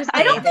watched.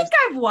 I don't think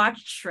I've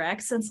watched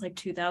Shrek since like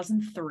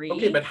 2003.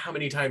 Okay, but how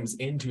many times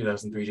in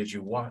 2003 did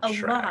you watch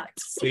Shrek? A lot.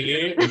 See,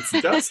 it's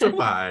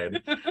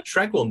justified.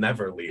 Shrek will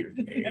never leave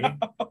me. No.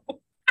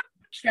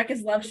 Shrek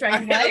is love,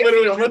 Shrek is I life.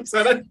 literally almost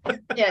said it.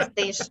 Yes,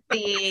 the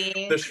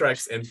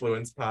Shrek's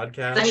Influence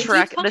podcast. I mean,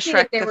 Shrek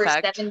if there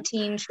effect. were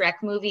 17 Shrek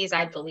movies,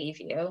 I'd believe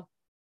you.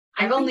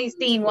 I've only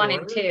seen 1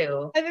 and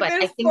 2. I think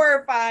there's 4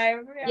 or 5.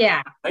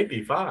 Yeah. Might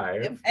be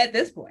 5. At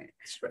this point.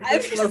 Shrek I'm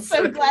is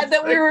so love, glad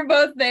that we were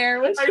both there.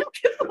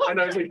 I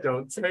know, I was like,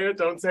 don't say it.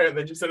 And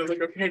then you said, I was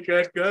like, okay,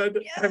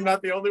 good. Yeah. I'm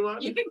not the only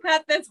one. You can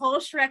cut this whole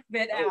Shrek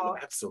bit Oh,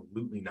 out.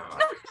 absolutely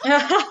not.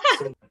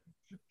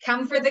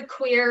 Come for the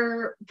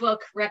queer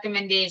book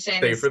recommendations.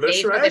 Stay for the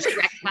Shrek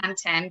Shrek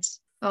content.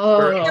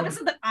 Oh, The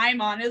episode that I'm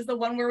on is the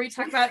one where we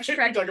talk about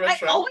Shrek. Talk about I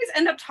Shrek. always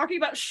end up talking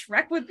about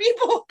Shrek with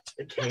people.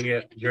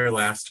 Okay, your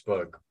last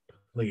book,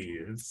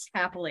 please.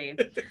 Happily.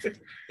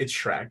 It's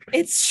Shrek.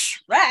 It's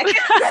Shrek.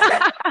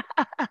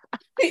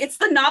 It's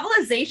the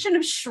novelization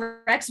of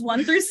Shrek's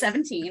 1 through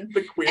 17.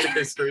 The queer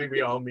history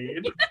we all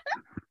need.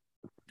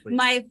 Please.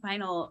 My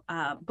final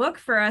book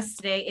for us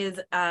today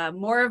is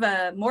more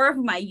of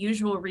my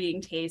usual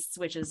reading tastes,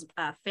 which is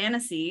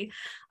fantasy.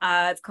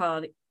 It's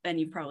called, and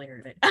you've probably heard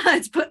of it.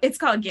 It's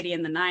called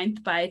Gideon the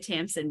Ninth by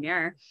Tamsin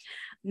Muir,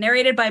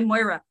 narrated by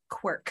Moira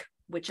Quirk,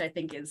 which I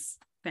think is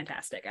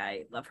fantastic.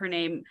 I love her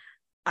name.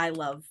 I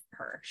love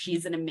her.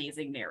 She's an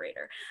amazing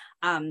narrator.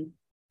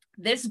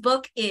 This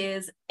book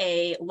is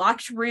a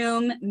locked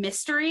room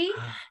mystery,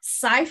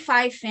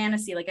 sci-fi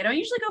fantasy. Like, I don't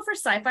usually go for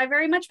sci-fi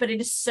very much, but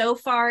it is so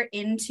far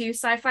into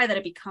sci-fi that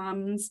it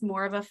becomes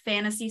more of a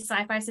fantasy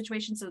sci-fi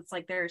situation. So it's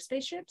like there are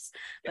spaceships,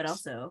 but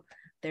also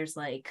there's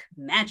like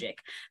magic.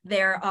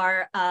 There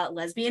are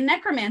lesbian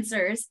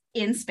necromancers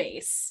in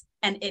space,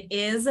 and it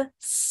is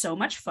so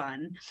much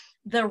fun.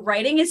 The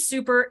writing is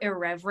super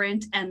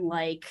irreverent and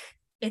like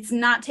it's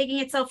not taking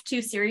itself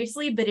too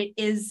seriously, but it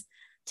is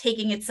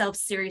taking itself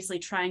seriously,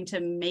 trying to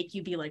make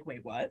you be like,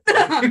 wait, what?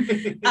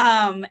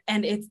 And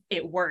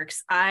it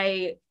works.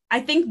 I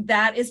think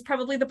that is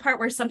probably the part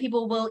where some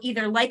people will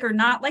either like or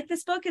not like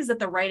this book, is that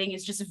the writing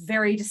is just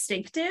very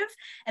distinctive.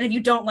 And if you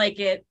don't like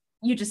it,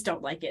 you just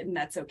don't like it, and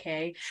that's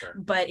okay. Sure.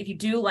 But if you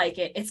do like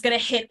it, it's going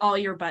to hit all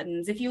your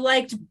buttons. If you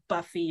liked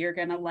Buffy, you're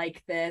going to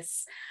like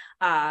this,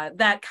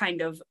 that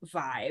kind of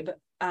vibe.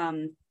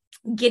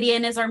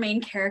 Gideon is our main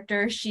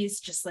character. She's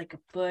just like a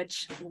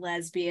butch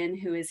lesbian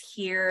who is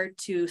here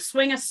to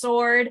swing a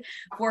sword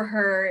for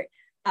her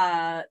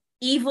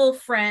evil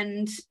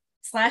friend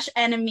 /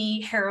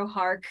 enemy, Harrow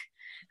Hark,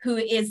 who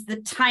is the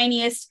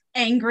tiniest,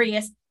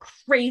 angriest,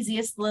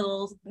 craziest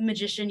little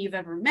magician you've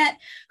ever met,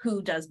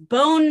 who does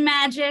bone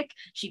magic.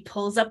 She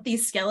pulls up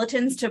these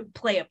skeletons to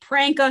play a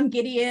prank on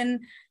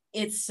Gideon.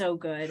 It's so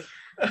good.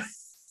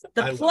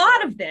 The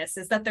plot of this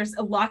is that there's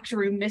a locked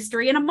room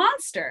mystery and a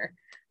monster.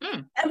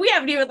 And we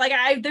haven't even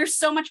there's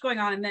so much going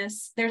on in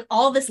this. There's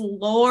all this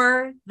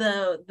lore,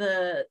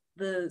 the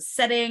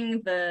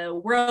setting,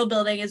 the world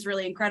building is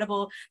really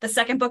incredible. The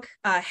second book,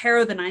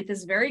 Harrow the Ninth,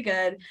 is very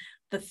good.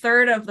 The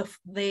third of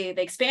they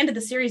expanded the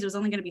series. It was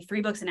only going to be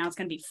 3 books, and now it's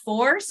going to be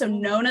 4. So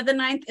Nona the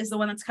Ninth is the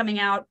one that's coming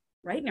out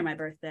right near my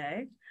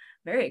birthday.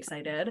 Very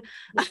excited.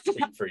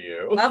 Sweet for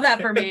you. Love that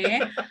for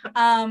me.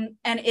 And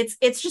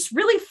it's just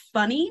really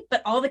funny,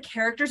 but all the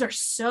characters are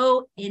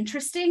so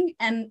interesting,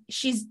 and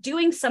she's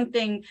doing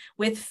something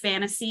with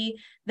fantasy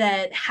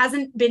that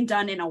hasn't been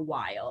done in a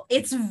while.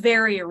 It's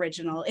very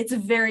original. It's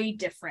very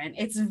different.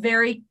 It's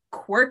very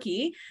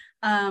quirky.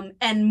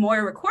 And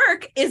Moira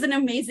Quirk is an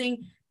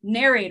amazing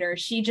narrator.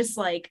 She just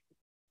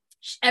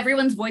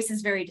everyone's voice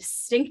is very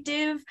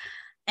distinctive,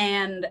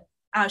 and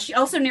she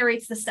also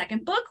narrates the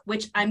second book,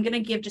 which I'm going to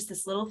give just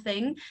this little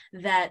thing,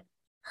 that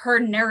her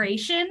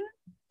narration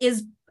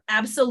is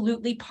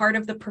absolutely part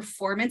of the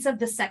performance of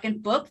the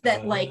second book,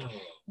 that I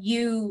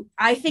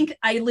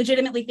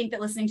legitimately think that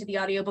listening to the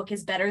audiobook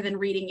is better than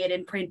reading it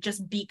in print,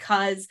 just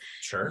because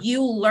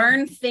you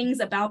learn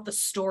things about the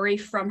story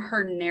from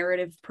her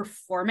narrative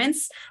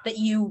performance that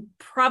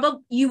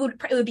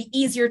it would be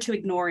easier to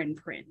ignore in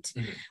print.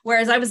 Mm-hmm.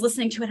 Whereas I was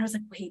listening to it, I was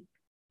like, wait,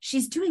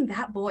 she's doing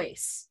that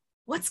voice.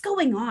 What's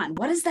going on?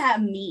 What does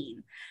that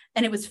mean?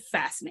 And it was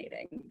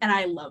fascinating, and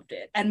I loved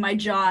it, and my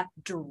jaw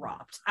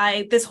dropped.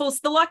 The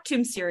Locked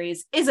Tomb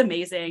series is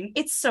amazing.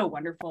 It's so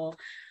wonderful.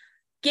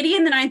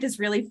 Gideon the Ninth is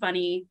really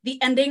funny.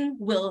 The ending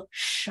will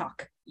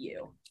shock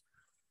you.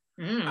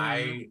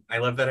 I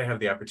love that I have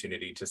the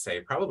opportunity to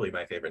say probably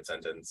my favorite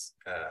sentence.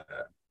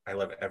 I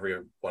love every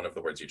one of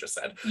the words you just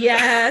said.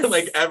 Yes.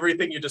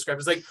 Everything you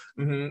described is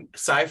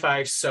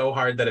sci-fi so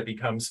hard that it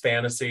becomes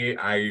fantasy.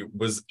 I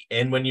was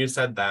in when you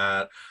said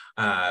that.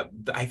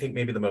 I think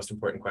maybe the most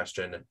important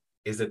question,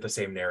 is it the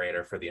same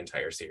narrator for the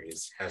entire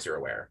series, as you're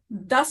aware?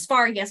 Thus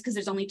far, yes, because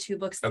there's only 2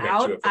 books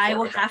out. I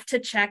will have to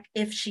check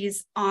if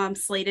she's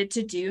slated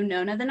to do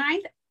Nona the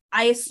Ninth.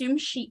 I assume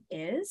she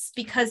is,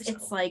 because it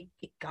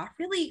got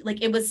really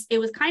it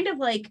was kind of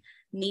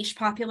niche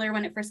popular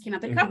when it first came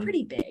up. It got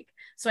pretty big.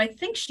 So I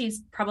think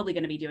she's probably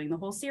going to be doing the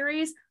whole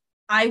series.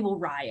 I will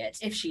riot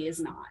if she is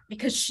not,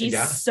 because she's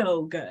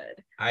so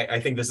good.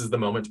 I think this is the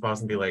moment to pause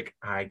and be like,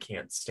 I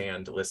can't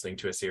stand listening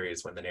to a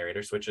series when the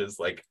narrator switches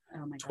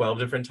 12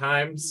 different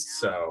times.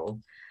 Yeah. So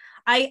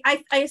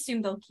I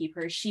assume they'll keep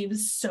her. She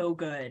was so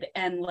good.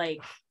 And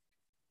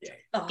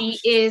she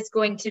is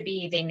going to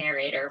be the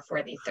narrator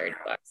for the 3rd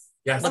book.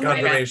 Yes,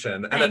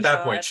 confirmation. And at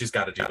that point, she's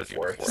got to do the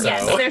 4th. So.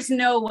 Yes, there's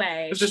no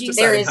way. It's just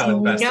deciding how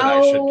invested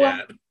I should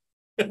get.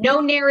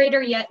 No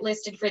narrator yet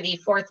listed for the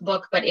 4th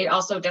book, but it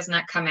also does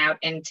not come out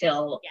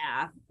until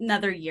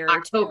another year,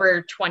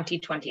 October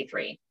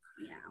 2023.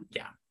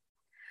 Yeah.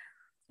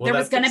 Well, there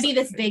was going to be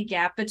this big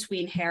gap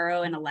between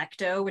Harrow and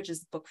Alecto, which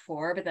is book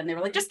 4, but then they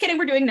were like, just kidding,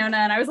 we're doing Nona.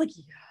 And I was like,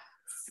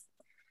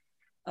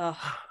 yes.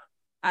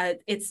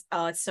 It's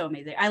so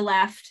amazing.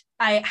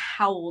 I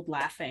howled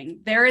laughing.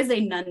 There is a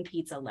nun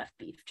pizza left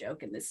beef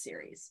joke in this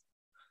series,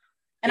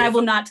 and I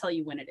will not tell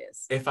you when it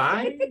is. If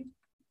I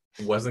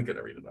wasn't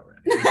gonna read it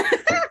already,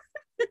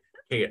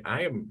 Kate,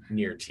 I am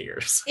near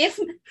tears. If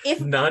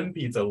Nun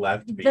pizza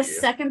left beef. The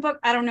second book,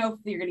 I don't know if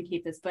you're gonna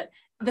keep this, but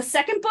the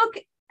second book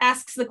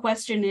asks the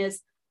question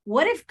is,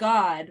 what if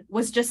God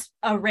was just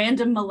a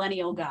random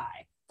millennial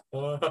guy?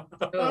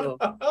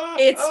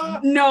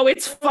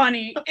 It's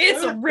funny.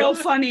 It's real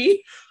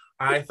funny.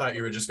 I thought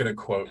you were just gonna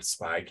quote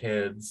Spy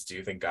Kids. Do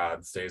you think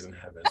God stays in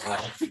heaven?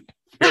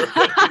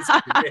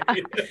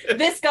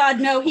 This God,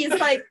 no, he's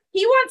like,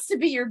 he wants to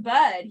be your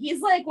bud.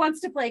 He's like, wants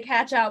to play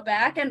catch out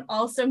back and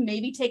also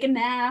maybe take a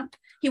nap.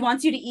 He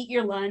wants you to eat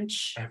your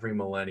lunch. Every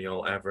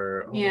millennial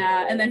ever.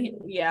 Yeah, and then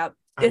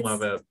I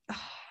love it.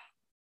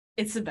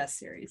 It's the best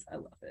series. I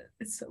love it.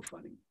 It's so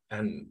funny.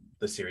 And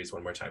the series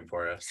one more time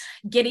for us.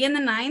 Gideon the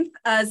Ninth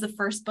is the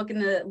first book in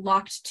the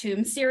Locked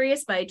Tomb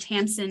series by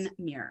Tamsin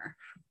Muir.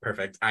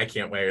 Perfect. I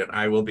can't wait.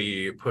 I will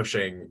be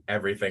pushing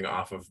everything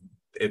off of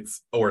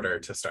its order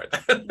to start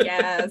that.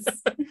 Yes.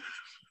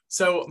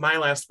 So my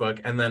last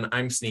book, and then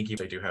I'm sneaky.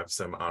 I do have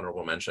some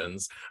honorable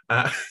mentions.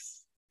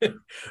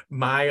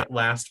 My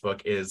last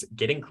book is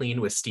Getting Clean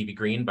with Stevie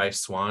Green by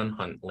Swan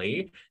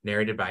Huntley,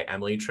 narrated by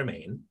Emily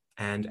Tremaine.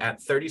 And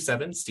at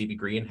 37, Stevie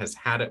Green has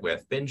had it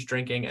with binge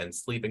drinking and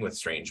sleeping with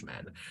strange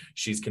men.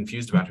 She's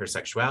confused about her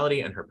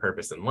sexuality and her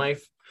purpose in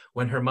life.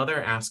 When her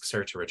mother asks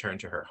her to return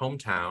to her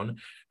hometown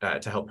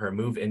to help her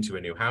move into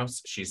a new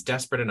house, she's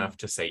desperate enough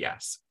to say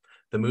yes.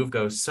 The move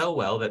goes so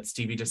well that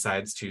Stevie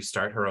decides to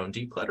start her own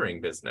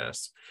decluttering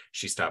business.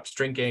 She stops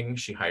drinking.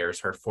 She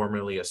hires her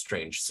formerly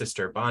estranged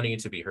sister, Bonnie,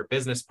 to be her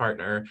business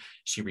partner.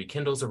 She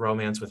rekindles a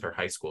romance with her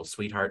high school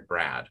sweetheart,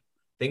 Brad.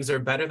 Things are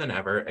better than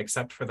ever,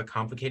 except for the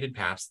complicated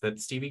past that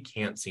Stevie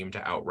can't seem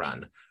to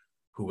outrun.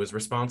 Who was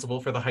responsible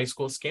for the high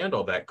school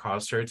scandal that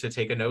caused her to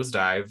take a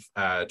nosedive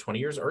 20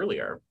 years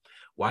earlier?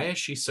 Why is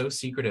she so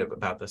secretive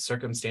about the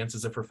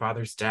circumstances of her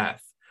father's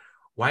death?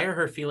 Why are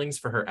her feelings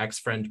for her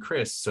ex-friend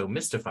Chris so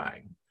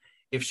mystifying?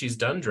 If she's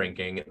done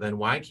drinking, then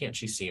why can't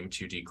she seem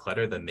to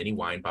declutter the mini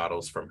wine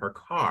bottles from her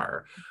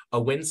car? A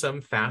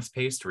winsome,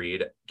 fast-paced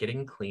read,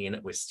 Getting Clean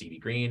with Stevie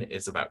Green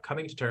is about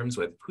coming to terms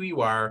with who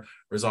you are,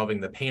 resolving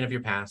the pain of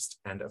your past,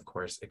 and of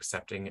course,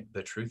 accepting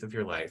the truth of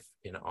your life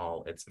in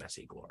all its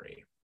messy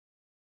glory.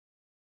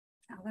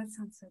 Oh, that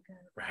sounds so good.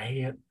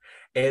 Right?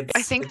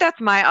 I think that's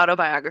my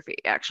autobiography,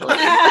 actually.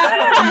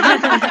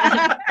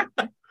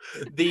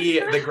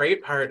 The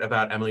great part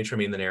about Emily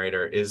Tremaine, the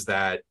narrator, is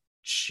that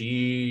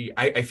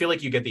I feel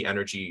like you get the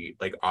energy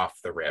like off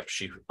the rip.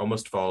 She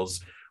almost falls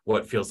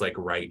what feels like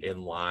right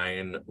in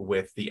line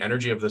with the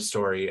energy of the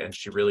story, and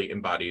she really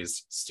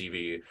embodies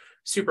Stevie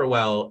super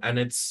well. And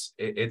it's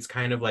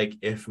kind of like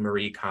if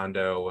Marie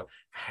Kondo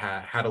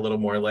had a little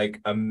more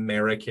like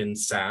American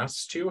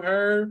sass to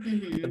her.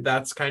 Mm-hmm.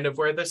 That's kind of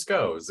where this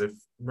goes. If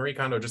Marie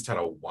Kondo just had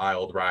a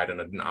wild ride in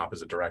an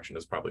opposite direction,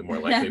 is probably more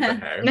likely. But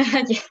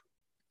hey.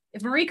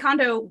 If Marie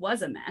Kondo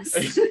was a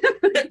mess.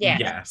 Yeah.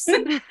 Yes,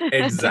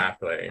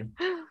 exactly.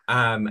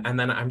 And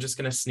then I'm just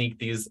going to sneak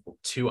these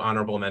two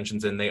honorable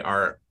mentions in. They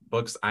are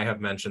books I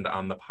have mentioned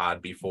on the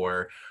pod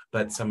before,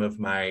 but some of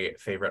my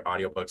favorite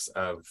audiobooks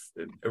of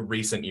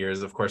recent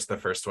years. Of course, the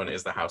first one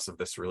is The House in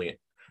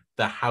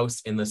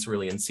the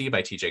Cerulean Sea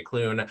by TJ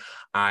Klune.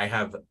 I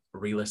have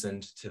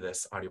re-listened to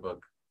this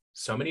audiobook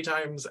so many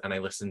times, and I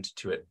listened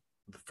to it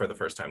for the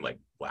first time like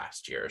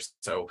last year.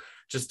 So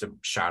just a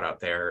shout out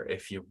there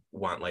if you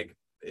want like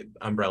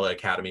Umbrella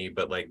Academy,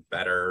 but like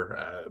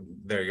better.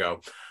 There you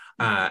go.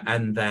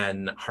 And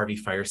then Harvey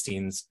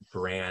Fierstein's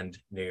brand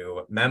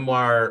new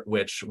memoir,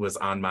 which was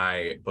on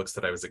my books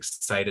that I was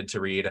excited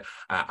to read.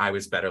 I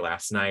Was Better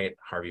Last Night,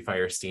 Harvey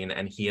Fierstein,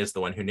 and he is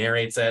the one who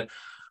narrates it.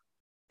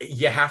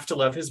 You have to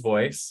love his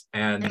voice.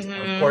 And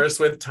of course,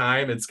 with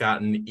time, it's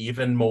gotten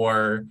even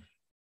more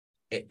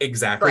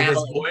exactly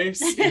his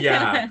voice.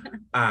 Yeah.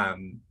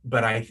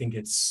 But I think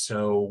it's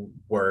so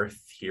worth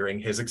hearing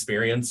his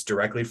experience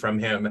directly from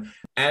him.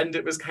 And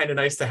it was kind of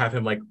nice to have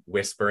him like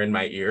whisper in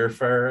my ear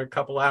for a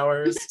couple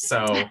hours.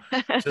 So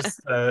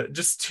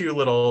just two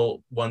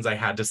little ones I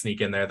had to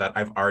sneak in there that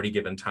I've already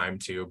given time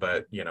to.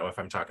 But, you know, if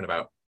I'm talking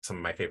about some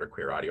of my favorite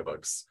queer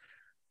audiobooks,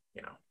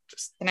 you know,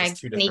 just. Can I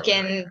two sneak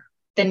different in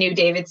the new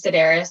David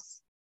Sedaris?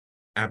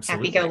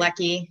 Absolutely. Happy Go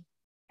Lucky,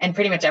 and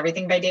pretty much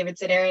everything by David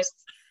Sedaris.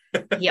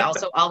 He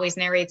also always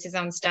narrates his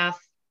own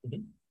stuff.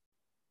 Mm-hmm.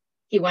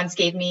 He once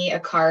gave me a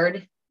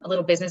card, a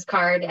little business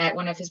card at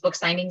one of his book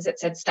signings that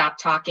said, "Stop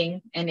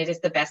talking." And it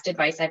is the best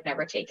advice I've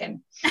never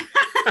taken.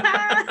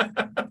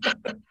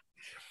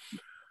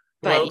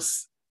 Well,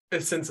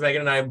 since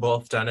Megan and I have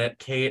both done it,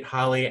 Kate,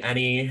 Holly,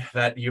 any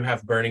that you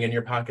have burning in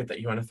your pocket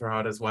that you want to throw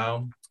out as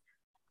well?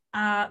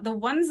 The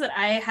ones that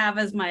I have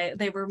as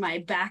they were my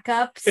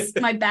backups,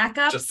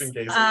 Just in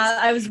cases.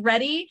 I was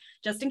ready,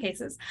 just in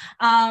cases,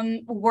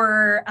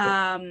 were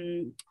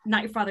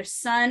Not Your Father's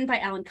Son by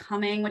Alan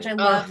Cumming, which I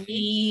love.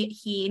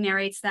 He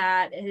narrates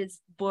that. His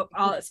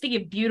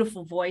speaking of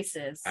beautiful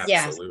voices,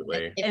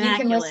 Absolutely. If you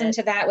can listen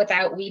to that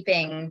without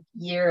weeping,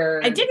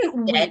 I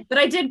didn't weep, but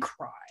I did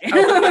cry.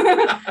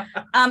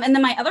 And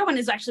then my other one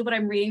is actually what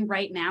I'm reading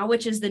right now,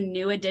 which is the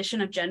new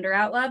edition of Gender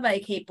Out Loud by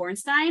Kate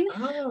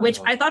Bornstein, which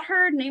I thought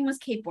her name was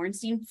Kate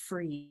Bornstein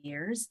for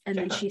years. And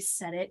then she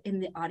said it in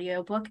the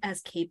audiobook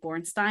as Kate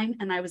Bornstein.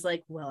 And I was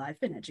like, well, I've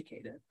been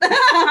educated.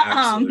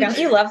 Don't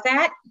you love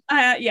that?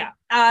 Yeah.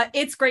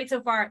 It's great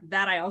so far.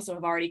 That I also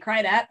have already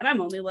cried at, and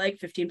I'm only like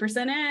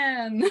 15%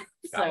 in.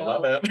 So I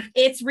love it.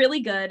 It's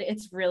really good.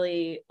 It's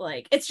really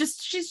like,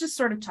 she's just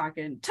sort of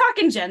talking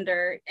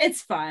gender.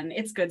 It's fun.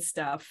 It's good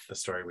stuff. The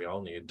story we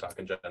all need,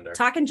 talking gender.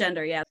 Talking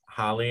gender, yeah.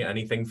 Holly,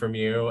 anything from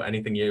you?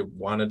 Anything you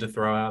wanted to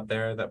throw out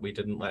there that we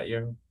didn't let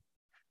you?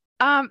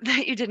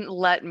 That you didn't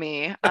let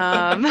me.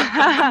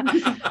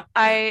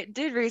 I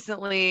did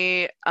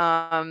recently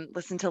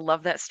listen to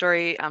Love That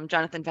Story,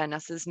 Jonathan Van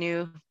Ness's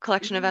new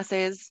collection of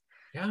essays.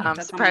 Yeah.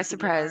 Surprise,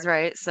 surprise,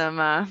 right? Some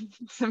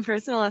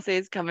personal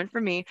essays coming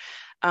from me.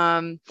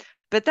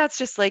 But that's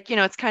just like,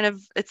 it's kind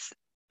of,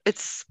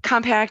 it's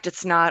compact.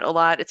 It's not a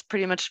lot. It's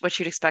pretty much what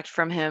you'd expect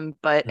from him.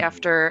 But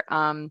after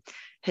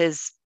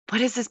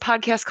what is this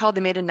podcast called?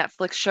 They made a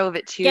Netflix show of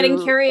it too.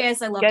 Getting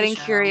Curious. I love Getting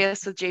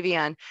Curious with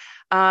JVN.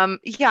 I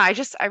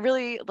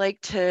really I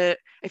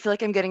feel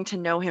like I'm getting to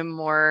know him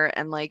more,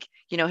 and like,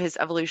 his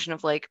evolution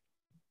of like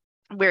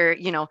where,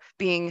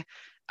 being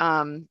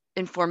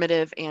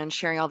informative and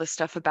sharing all this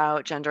stuff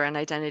about gender and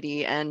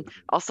identity, and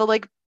also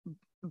like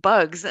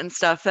bugs and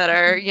stuff that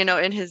are,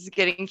 in his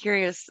Getting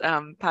Curious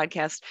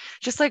podcast.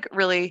 Just like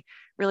really,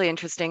 really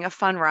interesting, a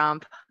fun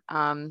romp.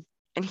 And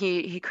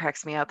he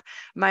cracks me up.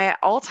 My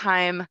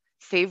all-time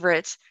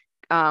favorite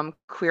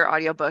queer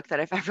audiobook that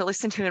I've ever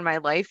listened to in my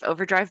life,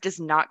 Overdrive does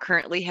not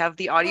currently have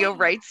the audio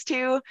rights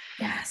to.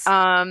 Yes.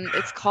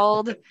 It's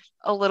called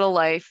A Little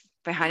Life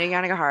by Heine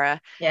Yanagihara.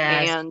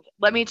 Yes. And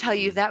let me tell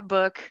you, that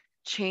book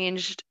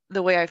changed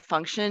the way I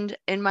functioned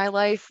in my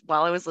life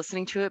while I was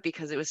listening to it,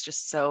 because it was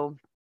just so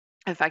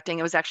affecting.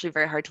 It was actually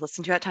very hard to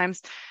listen to at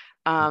times.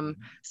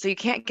 So you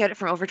can't get it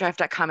from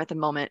overdrive.com at the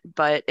moment,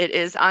 but it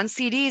is on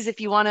CDs if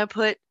you want to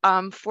put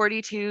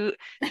 42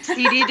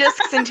 CD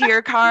discs into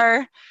your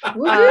car.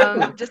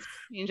 Just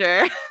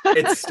changer.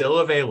 It's still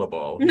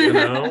available,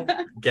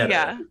 Get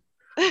it.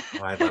 Oh,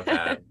 I love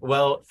that.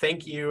 Well,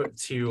 thank you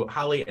to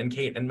Holly and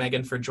Kate and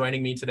Megan for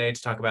joining me today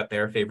to talk about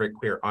their favorite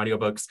queer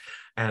audiobooks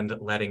and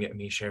letting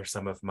me share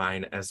some of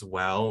mine as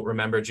well.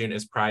 Remember, June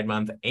is Pride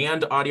Month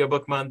and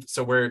Audiobook Month,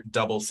 so we're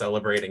double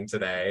celebrating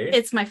today.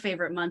 It's my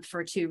favorite month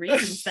for 2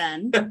 reasons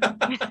then.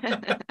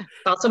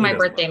 It's also my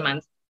birthday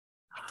month.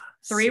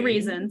 3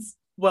 reasons.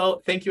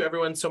 Well, thank you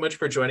everyone so much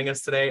for joining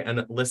us today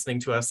and listening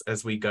to us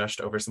as we gushed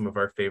over some of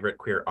our favorite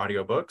queer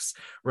audiobooks.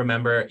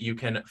 Remember, you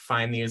can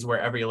find these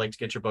wherever you like to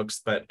get your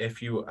books, but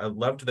if you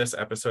loved this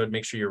episode,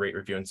 make sure you rate,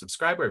 review, and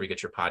subscribe wherever you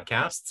get your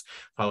podcasts.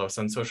 Follow us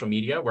on social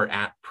media. We're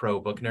at Pro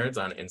Book Nerds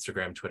on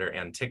Instagram, Twitter,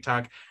 and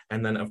TikTok.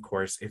 And then, of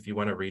course, if you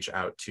want to reach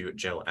out to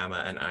Jill,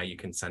 Emma, and I, you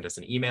can send us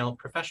an email,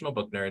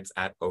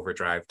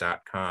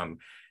 professionalbooknerds@overdrive.com.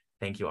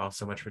 Thank you all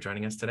so much for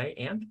joining us today,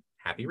 and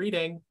happy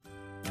reading.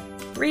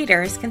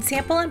 Readers can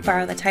sample and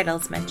borrow the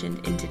titles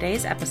mentioned in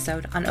today's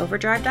episode on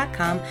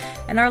overdrive.com,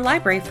 and our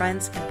library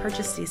friends can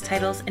purchase these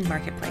titles in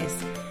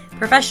Marketplace.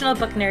 Professional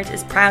Book Nerds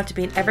is proud to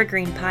be an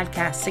Evergreen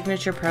Podcast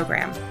signature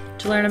program.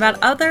 To learn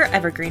about other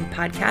Evergreen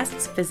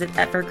podcasts, visit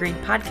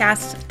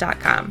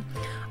evergreenpodcast.com.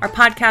 Our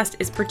podcast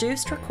is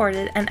produced,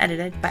 recorded, and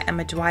edited by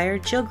Emma Dwyer,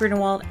 Jill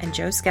Grunewald, and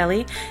Joe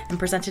Skelly, and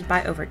presented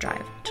by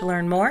Overdrive. To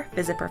learn more,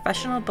 visit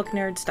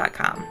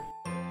professionalbooknerds.com.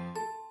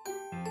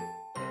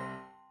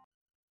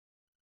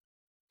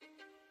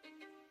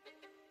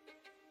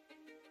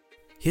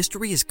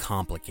 History is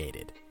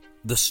complicated.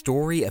 The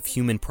story of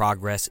human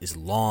progress is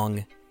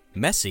long,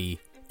 messy,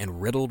 and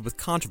riddled with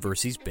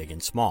controversies big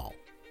and small.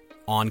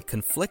 On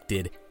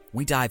Conflicted,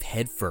 we dive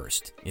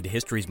headfirst into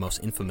history's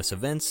most infamous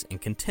events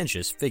and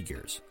contentious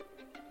figures.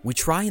 We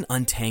try and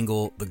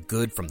untangle the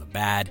good from the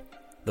bad,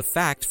 the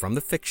fact from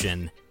the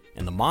fiction,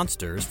 and the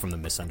monsters from the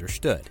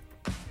misunderstood.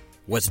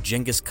 Was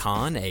Genghis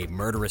Khan a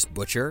murderous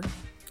butcher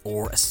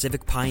or a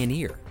civic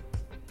pioneer?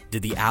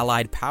 Did the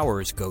Allied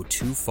powers go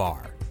too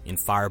far in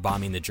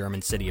firebombing the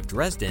German city of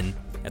Dresden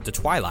at the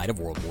twilight of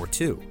World War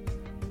II?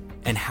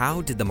 And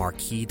how did the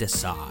Marquis de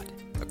Sade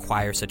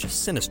acquire such a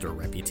sinister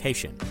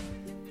reputation?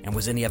 And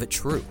was any of it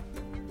true?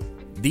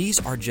 These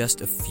are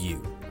just a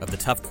few of the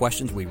tough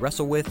questions we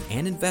wrestle with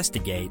and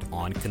investigate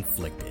on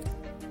Conflicted.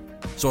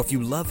 So if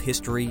you love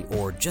history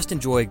or just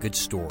enjoy a good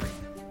story,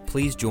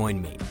 please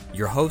join me,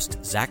 your host,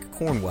 Zach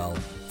Cornwell,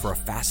 for a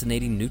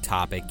fascinating new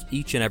topic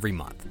each and every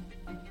month.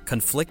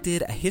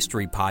 Conflicted, a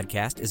history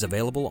podcast, is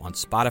available on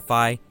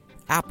Spotify,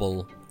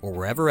 Apple, or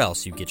wherever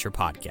else you get your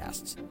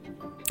podcasts.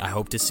 I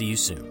hope to see you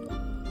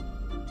soon.